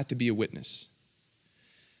had to be a witness.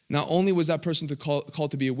 Not only was that person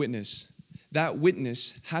called to be a witness, that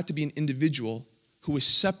witness had to be an individual who was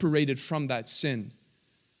separated from that sin,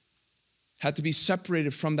 had to be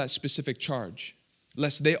separated from that specific charge,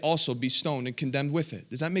 lest they also be stoned and condemned with it.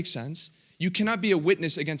 Does that make sense? You cannot be a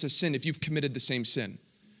witness against a sin if you've committed the same sin,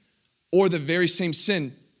 or the very same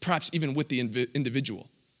sin, perhaps even with the individual.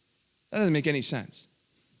 That doesn't make any sense.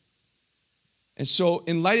 And so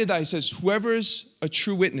in light of that, he says, whoever's a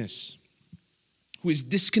true witness, who is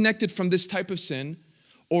disconnected from this type of sin,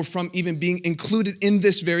 or from even being included in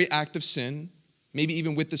this very act of sin, maybe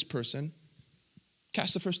even with this person,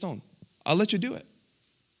 cast the first stone. I'll let you do it.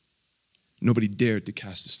 Nobody dared to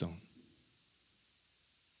cast a stone.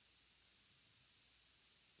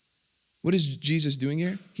 What is Jesus doing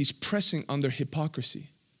here? He's pressing on their hypocrisy.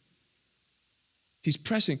 He's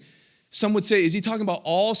pressing. Some would say, is he talking about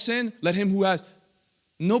all sin? Let him who has.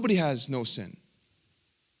 Nobody has no sin.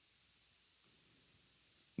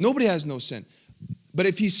 Nobody has no sin. But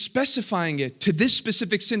if he's specifying it to this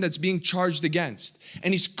specific sin that's being charged against,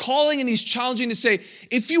 and he's calling and he's challenging to say,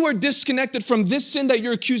 if you are disconnected from this sin that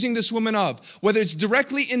you're accusing this woman of, whether it's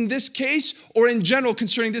directly in this case or in general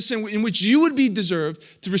concerning this sin in which you would be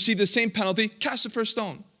deserved to receive the same penalty, cast the first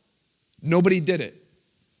stone. Nobody did it.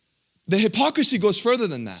 The hypocrisy goes further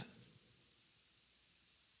than that.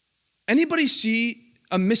 Anybody see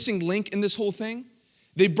a missing link in this whole thing?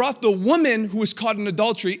 They brought the woman who was caught in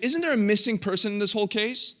adultery. Isn't there a missing person in this whole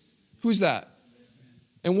case? Who's that?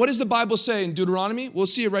 And what does the Bible say in Deuteronomy? We'll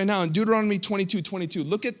see it right now in Deuteronomy 22:22.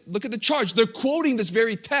 Look at the charge. They're quoting this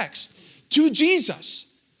very text to Jesus.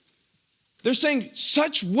 They're saying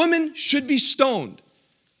such women should be stoned.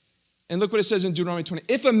 And look what it says in Deuteronomy 20.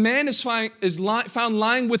 If a man is found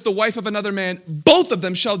lying with the wife of another man, both of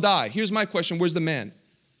them shall die. Here's my question. Where's the man?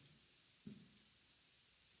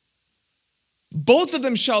 Both of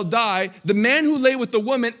them shall die, the man who lay with the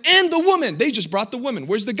woman and the woman. They just brought the woman.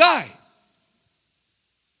 Where's the guy?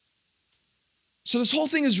 So this whole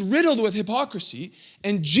thing is riddled with hypocrisy.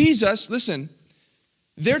 And Jesus, listen,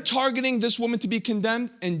 they're targeting this woman to be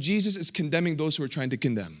condemned, and Jesus is condemning those who are trying to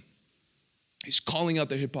condemn. He's calling out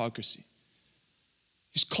their hypocrisy.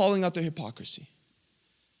 He's calling out their hypocrisy.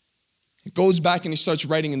 He goes back and he starts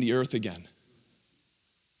writing in the earth again.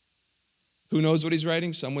 Who knows what he's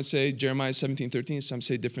writing? Some would say Jeremiah 17:13. Some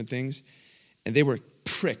say different things. And they were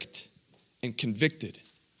pricked and convicted.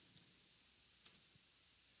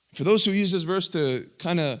 For those who use this verse to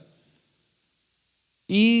kind of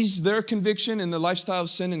ease their conviction in the lifestyle of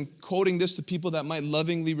sin and quoting this to people that might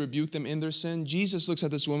lovingly rebuke them in their sin, Jesus looks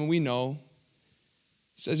at this woman we know.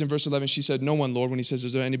 He says in verse 11, she said, "No one, Lord," when he says,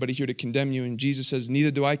 "Is there anybody here to condemn you?" And Jesus says,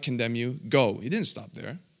 "Neither do I condemn you. Go." He didn't stop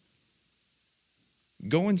there.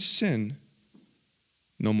 Go and sin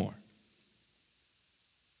no more.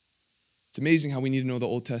 It's amazing how we need to know the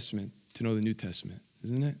Old Testament to know the New Testament,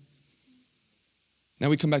 isn't it? Now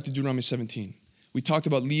we come back to Deuteronomy 17. We talked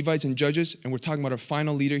about Levites and judges, and we're talking about our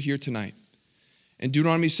final leader here tonight. In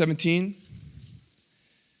Deuteronomy 17,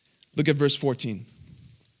 look at verse 14.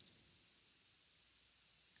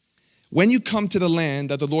 When you come to the land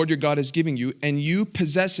that the Lord your God is giving you, and you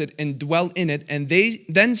possess it and dwell in it, and they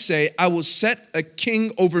then say, "I will set a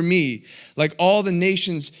king over me, like all the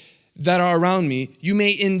nations that are around me," you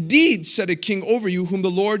may indeed set a king over you, whom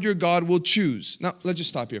the Lord your God will choose. Now, let's just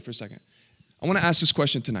stop here for a second. I want to ask this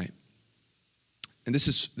question tonight. And this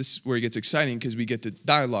is where it gets exciting, because we get to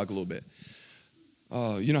dialogue a little bit.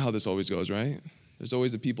 You know how this always goes, right? There's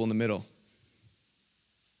always the people in the middle.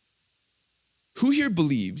 Who here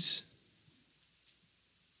believes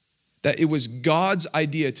that it was God's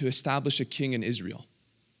idea to establish a king in Israel?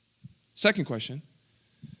 Second question.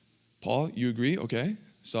 Paul, you agree? Okay,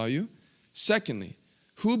 saw you. Secondly,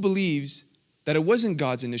 who believes that it wasn't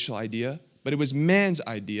God's initial idea, but it was man's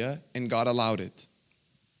idea and God allowed it?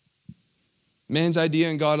 Man's idea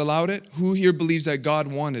and God allowed it? Who here believes that God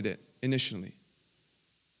wanted it initially?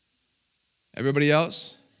 Everybody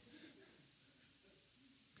else?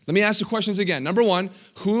 Let me ask the questions again. Number one,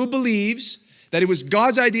 who believes that it was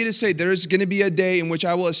God's idea to say there is going to be a day in which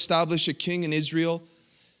I will establish a king in Israel?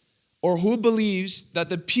 Or who believes that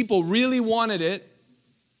the people really wanted it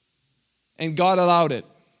and God allowed it?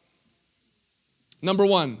 Number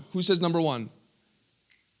one. Who says number one?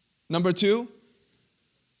 Number two?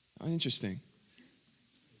 Oh, interesting.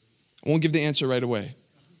 I won't give the answer right away.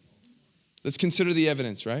 Let's consider the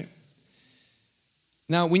evidence, right?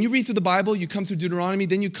 Now, when you read through the Bible, you come through Deuteronomy,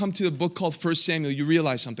 then you come to a book called 1 Samuel. You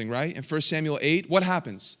realize something, right? In 1 Samuel 8, what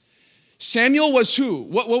happens? Samuel was who?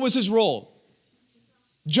 What was his role?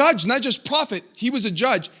 Judge, not just prophet. He was a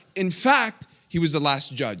judge. In fact, he was the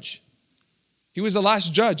last judge. He was the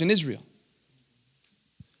last judge in Israel.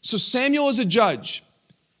 So Samuel is a judge.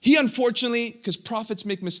 He unfortunately, because prophets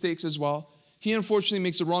make mistakes as well, he unfortunately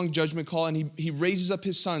makes a wrong judgment call, and he raises up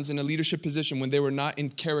his sons in a leadership position when they were not in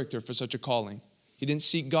character for such a calling. He didn't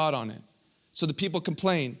seek God on it. So the people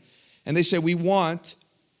complain, and they say, "We want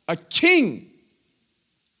a king.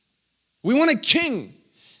 We want a king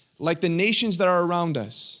like the nations that are around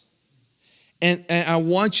us." And I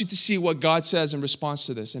want you to see what God says in response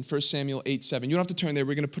to this in 1 Samuel 8:7. You don't have to turn there.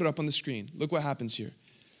 We're going to put it up on the screen. Look what happens here.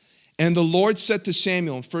 "And the Lord said to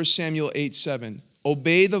Samuel," in 1 Samuel 8:7,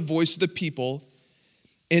 "Obey the voice of the people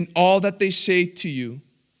in all that they say to you,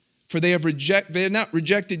 for they have not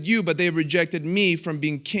rejected you, but they have rejected me from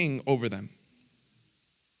being king over them."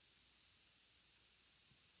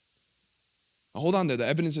 Now hold on there. The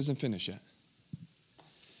evidence isn't finished yet.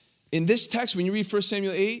 In this text, when you read 1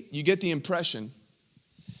 Samuel 8, you get the impression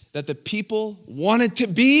that the people wanted to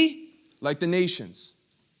be like the nations.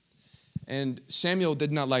 And Samuel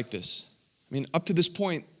did not like this. I mean, up to this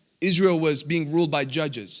point, Israel was being ruled by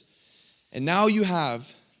judges. And now you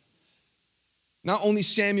have not only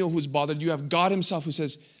Samuel who's bothered, you have God himself who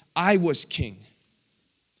says, "I was king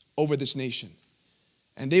over this nation.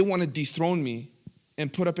 And they want to dethrone me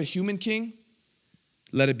and put up a human king?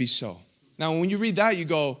 Let it be so." Now, when you read that, you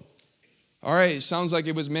go, all right, it sounds like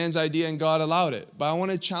it was man's idea and God allowed it. But I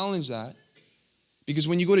want to challenge that, because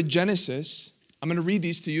when you go to Genesis, I'm going to read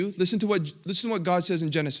these to you. Listen to what God says in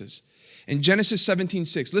Genesis. In Genesis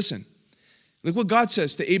 17:6, listen. Look what God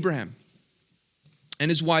says to Abraham and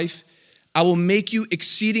his wife. "I will make you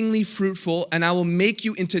exceedingly fruitful, and I will make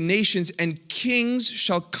you into nations, and kings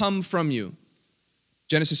shall come from you."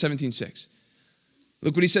 Genesis 17:6.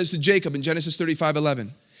 Look what he says to Jacob in Genesis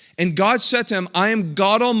 35:11. "And God said to him, I am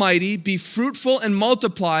God Almighty, be fruitful and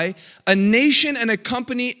multiply. A nation and a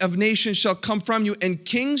company of nations shall come from you, and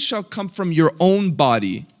kings shall come from your own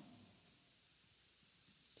body."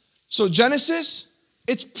 So Genesis,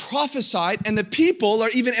 it's prophesied, and the people are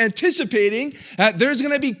even anticipating that there's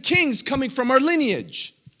going to be kings coming from our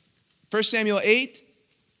lineage. 1 Samuel 8,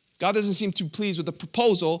 God doesn't seem too pleased with the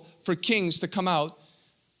proposal for kings to come out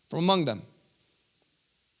from among them.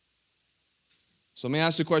 So let me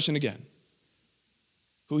ask the question again.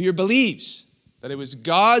 Who here believes that it was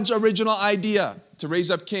God's original idea to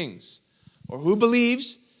raise up kings? or who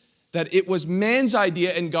believes that it was man's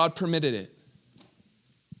idea and God permitted it?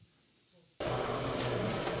 I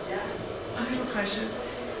have a question.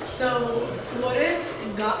 So what if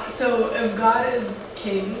God is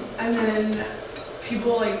king and then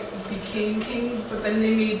people like became kings, but then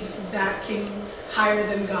they made that king higher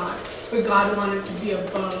than God, but God wanted to be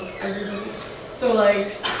above everybody. So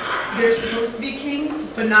like they're supposed to be kings,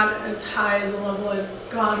 but not as high as a level as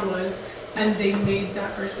God was, and they made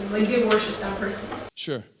that person, like they worship that person.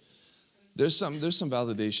 Sure. There's some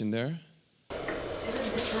validation there. Isn't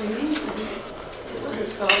it the timing? It wasn't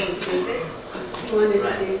Saul, it was David. He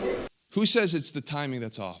wanted David. Who says it's the timing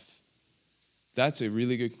that's off? That's a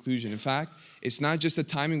really good conclusion. In fact, it's not just the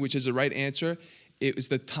timing, which is the right answer. It was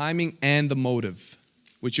the timing and the motive,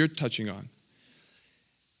 which you're touching on.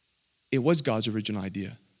 It was God's original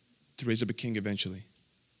idea to raise up a king eventually.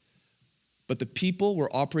 But the people were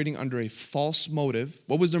operating under a false motive.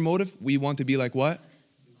 What was their motive? We want to be like what?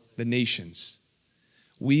 The nations.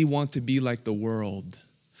 We want to be like the world.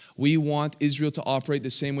 We want Israel to operate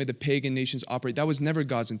the same way the pagan nations operate. That was never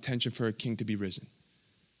God's intention for a king to be risen.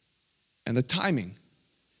 And the timing.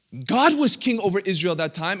 God was king over Israel at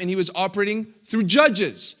that time, and he was operating through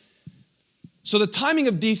judges. So the timing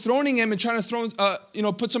of dethroning him and trying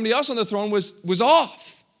to put somebody else on the throne was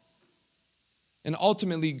off. And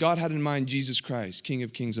ultimately, God had in mind Jesus Christ, King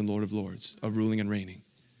of Kings and Lord of Lords, of ruling and reigning.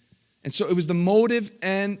 And so it was the motive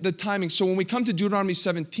and the timing. So when we come to Deuteronomy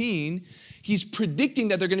 17, he's predicting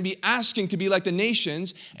that they're going to be asking to be like the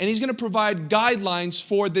nations, and he's going to provide guidelines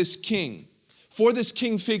for this king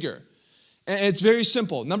figure. And it's very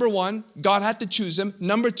simple. Number one, God had to choose him.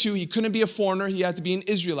 Number two, he couldn't be a foreigner. He had to be an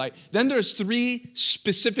Israelite. Then there's three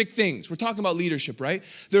specific things. We're talking about leadership, right?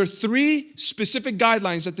 There are three specific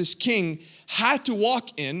guidelines that this king had to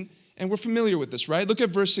walk in, and we're familiar with this, right? Look at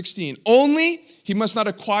verse 16. Only he must not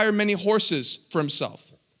acquire many horses for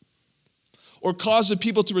himself, or cause the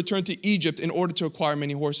people to return to Egypt in order to acquire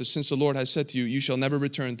many horses, since the Lord has said to you, you shall never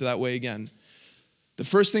return to that way again. The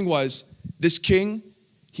first thing was, this king,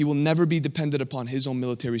 he will never be dependent upon his own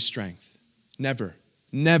military strength. Never.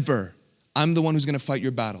 Never. I'm the one who's going to fight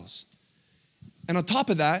your battles. And on top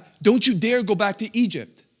of that, don't you dare go back to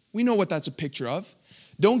Egypt. We know what that's a picture of.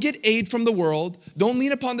 Don't get aid from the world. Don't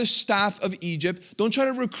lean upon the staff of Egypt. Don't try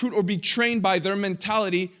to recruit or be trained by their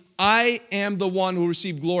mentality. I am the one who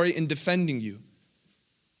received glory in defending you.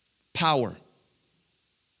 Power.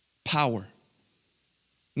 Power.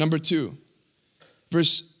 Number two,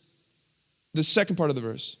 the second part of the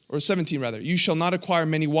verse, or 17 rather. You shall not acquire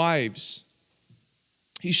many wives.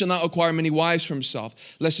 He shall not acquire many wives for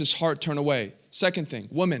himself, lest his heart turn away. Second thing,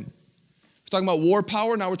 women. We're talking about war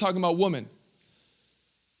power, now we're talking about women.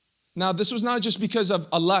 Now, this was not just because of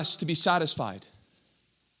a lust to be satisfied.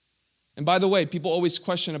 And by the way, people always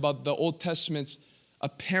question about the Old Testament's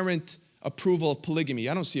apparent approval of polygamy.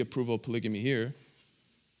 I don't see approval of polygamy here.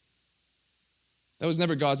 That was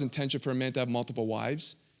never God's intention for a man to have multiple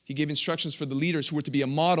wives. He gave instructions for the leaders who were to be a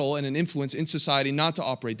model and an influence in society not to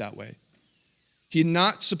operate that way. He's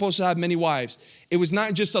not supposed to have many wives. It was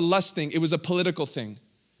not just a lust thing, it was a political thing.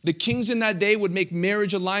 The kings in that day would make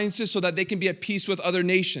marriage alliances so that they can be at peace with other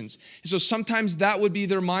nations. And so sometimes that would be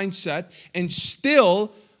their mindset. And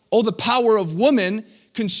still, the power of women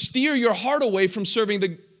can steer your heart away from serving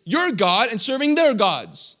your God and serving their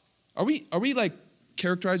gods. Are we like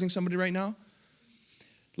characterizing somebody right now?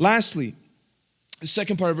 Lastly, the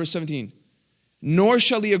second part of verse 17. Nor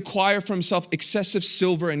shall he acquire for himself excessive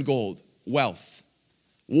silver and gold, wealth,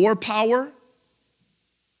 war power,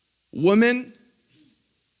 women,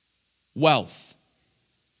 wealth.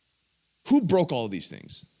 Who broke all of these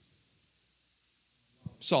things?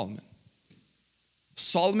 Solomon.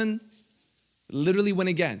 Solomon literally went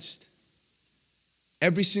against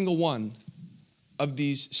every single one of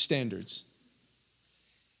these standards.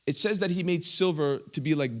 It says that he made silver to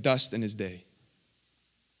be like dust in his day.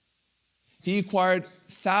 He acquired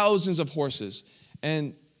thousands of horses,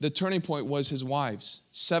 and the turning point was his wives,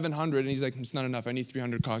 700, and he's like, it's not enough, I need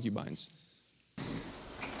 300 concubines.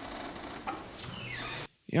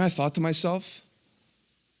 I thought to myself,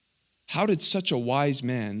 how did such a wise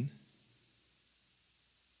man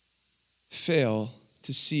fail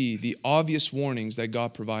to see the obvious warnings that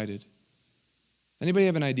God provided? Anybody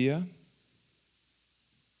have an idea?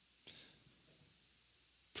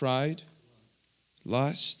 Pride,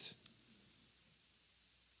 lust,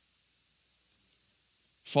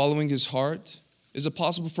 following his heart. Is it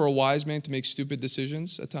possible for a wise man to make stupid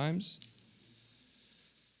decisions at times?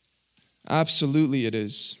 Absolutely it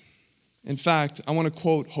is. In fact, I want to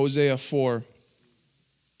quote Hosea 4,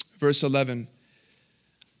 verse 11.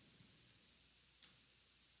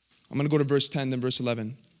 I'm going to go to verse 10, then verse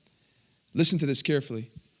 11. Listen to this carefully.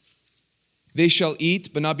 They shall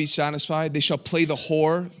eat, but not be satisfied. They shall play the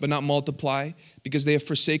whore, but not multiply, because they have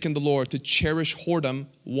forsaken the Lord to cherish whoredom,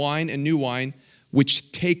 wine and new wine,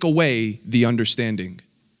 which take away the understanding.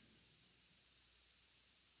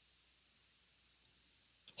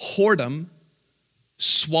 Whoredom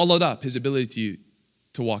swallowed up his ability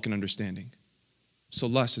to walk in understanding. So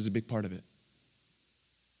lust is a big part of it,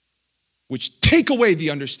 which take away the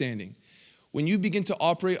understanding. When you begin to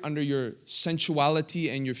operate under your sensuality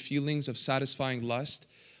and your feelings of satisfying lust,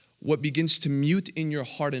 what begins to mute in your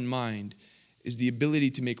heart and mind is the ability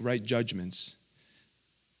to make right judgments.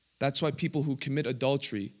 That's why people who commit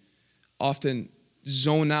adultery often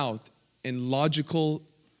zone out in logical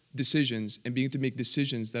decisions and begin to make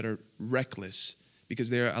decisions that are reckless because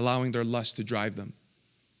they are allowing their lust to drive them.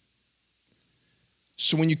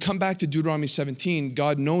 So when you come back to Deuteronomy 17,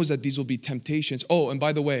 God knows that these will be temptations. Oh, and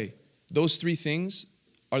by the way, those three things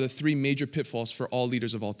are the three major pitfalls for all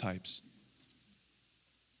leaders of all types,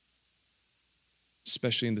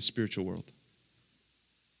 especially in the spiritual world.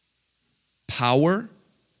 Power,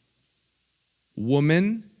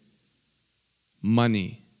 woman,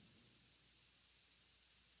 money.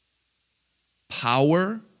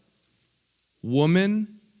 Power,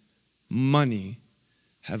 woman, money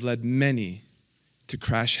have led many to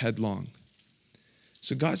crash headlong.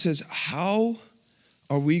 So God says, how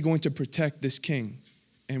are we going to protect this king?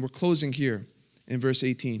 And we're closing here in verse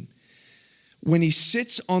 18. When he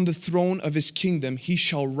sits on the throne of his kingdom, he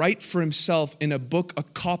shall write for himself in a book a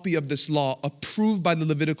copy of this law approved by the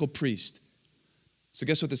Levitical priest. So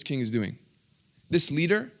guess what this king is doing? This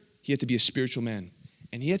leader, he had to be a spiritual man.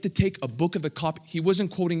 And he had to take a book of the copy. He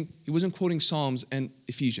wasn't quoting Psalms and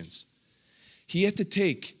Ephesians. He had to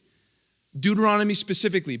take Deuteronomy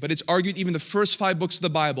specifically, but it's argued even the first 5 books of the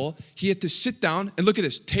Bible. He had to sit down and look at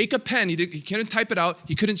this. Take a pen. He couldn't type it out.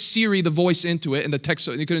 He couldn't Siri the voice into it and the text.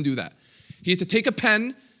 He couldn't do that. He had to take a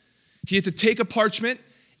pen. He had to take a parchment.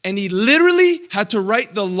 And he literally had to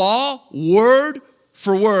write the law word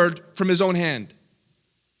for word from his own hand.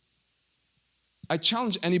 I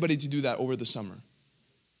challenge anybody to do that over the summer.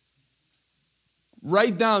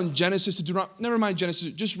 Write down Genesis to Deuteronomy. Never mind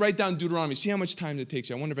Genesis. Just write down Deuteronomy. See how much time it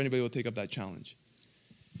takes you. I wonder if anybody will take up that challenge.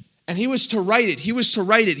 And he was to write it. He was to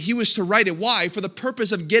write it. He was to write it. Why? For the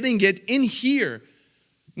purpose of getting it in here.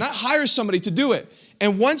 Not hire somebody to do it.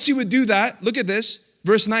 And once he would do that, look at this.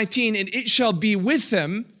 Verse 19, and it shall be with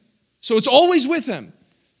him. So it's always with him.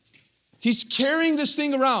 He's carrying this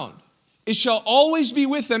thing around. It shall always be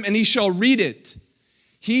with him, and he shall read it.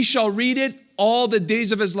 He shall read it all the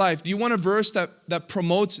days of his life. Do you want a verse that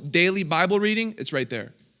promotes daily Bible reading? It's right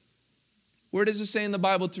there. Where does it say in the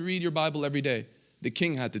Bible to read your Bible every day? The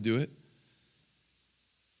king had to do it.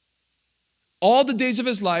 All the days of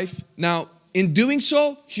his life. Now, in doing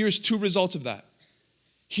so, here's 2 results of that.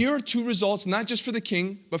 Here are 2 results, not just for the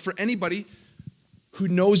king, but for anybody who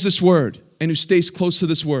knows this word and who stays close to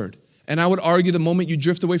this word. And I would argue the moment you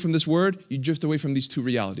drift away from this word, you drift away from these 2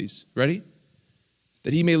 realities. Ready?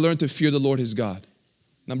 That he may learn to fear the Lord his God.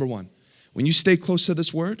 Number 1, when you stay close to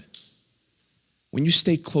this word,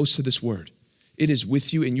 it is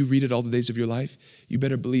with you and you read it all the days of your life, you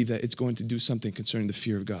better believe that it's going to do something concerning the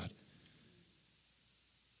fear of God.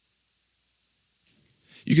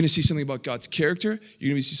 You're going to see something about God's character. You're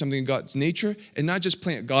going to see something in God's nature. And not just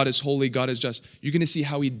plain, God is holy, God is just. You're going to see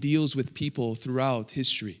how he deals with people throughout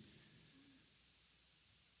history.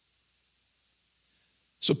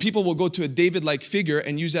 So people will go to a David-like figure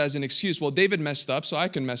and use that as an excuse. Well, David messed up, so I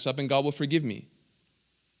can mess up and God will forgive me.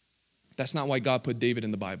 That's not why God put David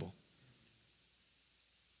in the Bible.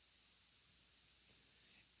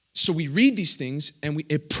 So we read these things and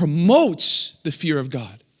it promotes the fear of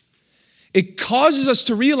God. It causes us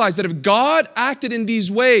to realize that if God acted in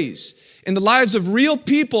these ways in the lives of real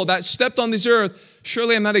people that stepped on this earth,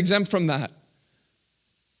 surely I'm not exempt from that.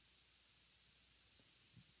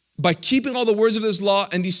 By keeping all the words of this law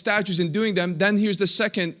and these statutes and doing them, then here's the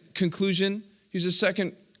second conclusion. Here's the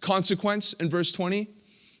second consequence in verse 20.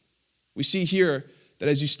 We see here that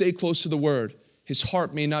as you stay close to the word, his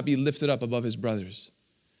heart may not be lifted up above his brothers.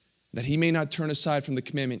 That he may not turn aside from the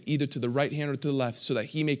commandment either to the right hand or to the left, so that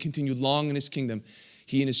he may continue long in his kingdom,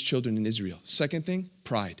 he and his children in Israel. Second thing,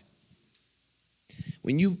 pride.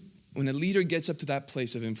 When a leader gets up to that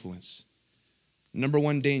place of influence, number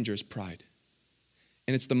 1 danger is pride.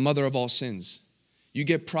 And it's the mother of all sins. You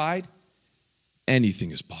get pride,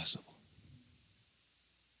 anything is possible.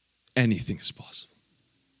 Anything is possible.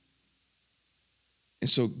 And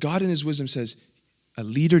so God in his wisdom says, a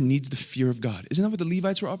leader needs the fear of God. Isn't that what the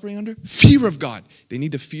Levites were operating under? Fear of God. They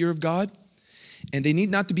need the fear of God. And they need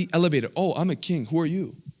not to be elevated. Oh, I'm a king. Who are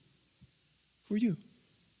you? Who are you?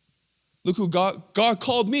 Look who God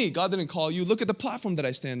called me. God didn't call you. Look at the platform that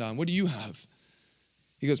I stand on. What do you have?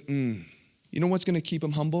 He goes, you know what's going to keep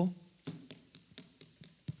him humble?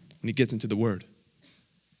 When he gets into the word.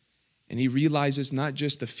 And he realizes not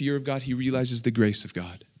just the fear of God, he realizes the grace of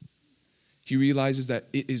God. He realizes that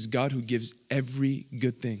it is God who gives every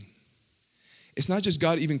good thing. It's not just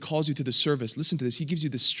God even calls you to the service. Listen to this. He gives you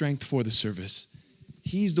the strength for the service.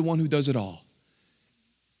 He's the one who does it all.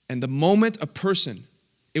 And the moment a person,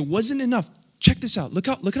 it wasn't enough. Check this out. Look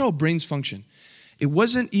at how brains function. It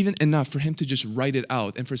wasn't even enough for him to just write it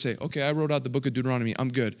out and for say, okay, I wrote out the book of Deuteronomy. I'm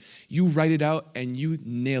good. You write it out and you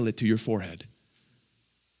nail it to your forehead.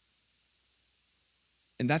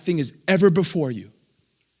 And that thing is ever before you.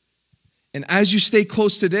 And as you stay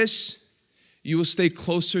close to this, you will stay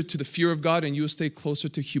closer to the fear of God and you will stay closer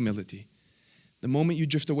to humility. The moment you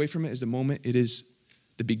drift away from it is the moment it is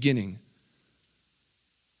the beginning,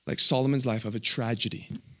 like Solomon's life, of a tragedy.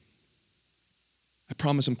 I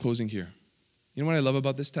promise I'm closing here. You know what I love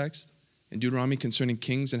about this text in Deuteronomy concerning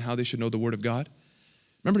kings and how they should know the word of God?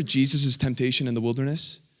 Remember Jesus' temptation in the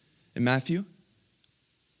wilderness in Matthew?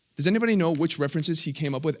 Does anybody know which references he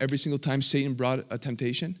came up with every single time Satan brought a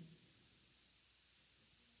temptation?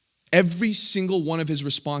 Every single one of his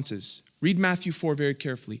responses. Read Matthew 4 very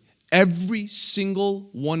carefully. Every single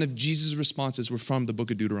one of Jesus' responses were from the book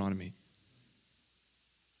of Deuteronomy.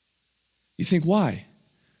 You think, why?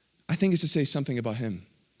 I think it's to say something about him.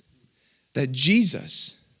 That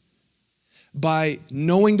Jesus, by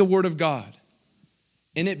knowing the word of God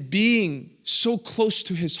and it being so close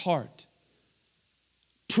to his heart,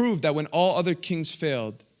 proved that when all other kings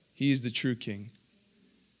failed, he is the true king.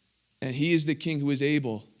 And he is the king who is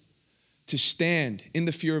able to stand in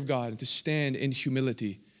the fear of God and to stand in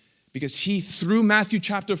humility. Because he, through Matthew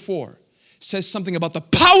chapter 4, says something about the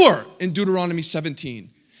power in Deuteronomy 17.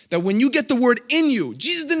 That when you get the word in you,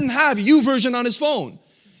 Jesus didn't have YouVersion on his phone.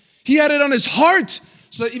 He had it on his heart.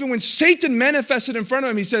 So that even when Satan manifested in front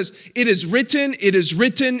of him, he says, it is written, it is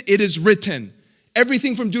written, it is written.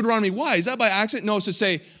 Everything from Deuteronomy. Why? Is that by accident? No, it's to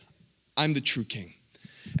say, I'm the true king.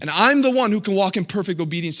 And I'm the one who can walk in perfect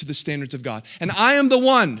obedience to the standards of God. And I am the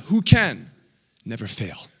one who can never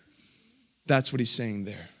fail. That's what he's saying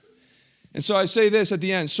there. And so I say this at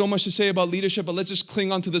the end, so much to say about leadership, but let's just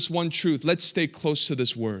cling on to this one truth. Let's stay close to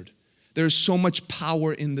this word. There's so much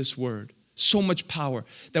power in this word. So much power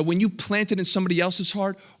that when you plant it in somebody else's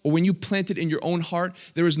heart or when you plant it in your own heart,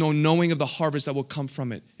 there is no knowing of the harvest that will come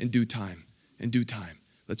from it in due time. In due time.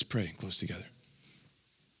 Let's pray and close together.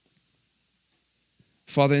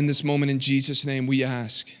 Father, in this moment, in Jesus' name, we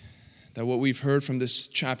ask that what we've heard from this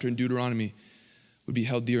chapter in Deuteronomy would be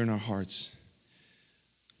held dear in our hearts.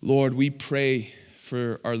 Lord, we pray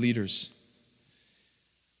for our leaders.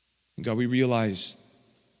 And God, we realize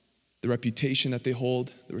the reputation that they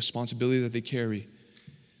hold, the responsibility that they carry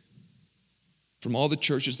from all the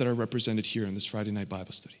churches that are represented here in this Friday night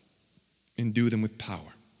Bible study. Endue them with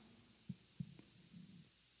power.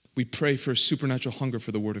 We pray for a supernatural hunger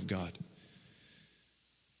for the word of God.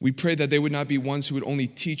 We pray that they would not be ones who would only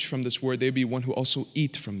teach from this word, they would be one who also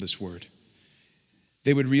eat from this word.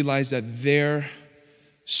 They would realize that their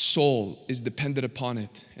soul is dependent upon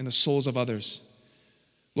it and the souls of others.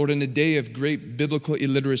 Lord, in a day of great biblical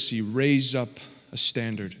illiteracy, raise up a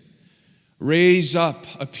standard. Raise up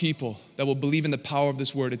a people that will believe in the power of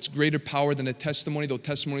this word. It's greater power than a testimony, though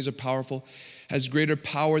testimonies are powerful. It has greater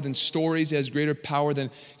power than stories. It has greater power than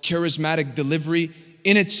charismatic delivery.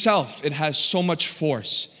 In itself, it has so much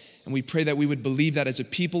force. And we pray that we would believe that as a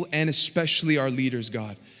people and especially our leaders,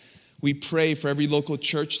 God. We pray for every local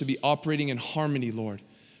church to be operating in harmony, Lord,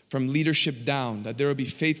 from leadership down, that there will be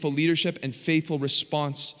faithful leadership and faithful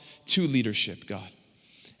response to leadership, God.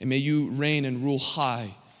 And may you reign and rule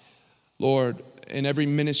high, Lord, in every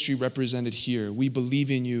ministry represented here. We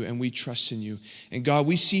believe in you and we trust in you. And God,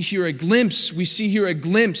 we see here a glimpse,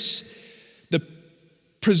 the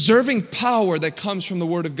preserving power that comes from the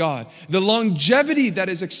word of God, the longevity that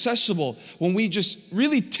is accessible when we just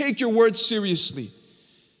really take your word seriously.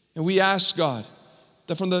 And we ask, God,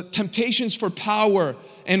 that from the temptations for power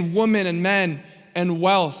and women and men and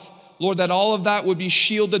wealth, Lord, that all of that would be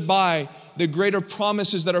shielded by the greater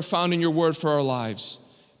promises that are found in your word for our lives.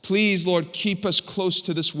 Please, Lord, keep us close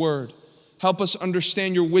to this word. Help us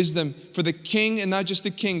understand your wisdom for the king, and not just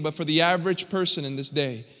the king, but for the average person in this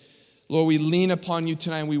day. Lord, we lean upon you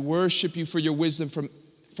tonight and we worship you for your wisdom from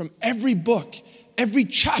every book, every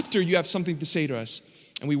chapter you have something to say to us.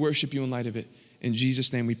 And we worship you in light of it. In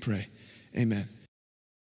Jesus' name we pray. Amen.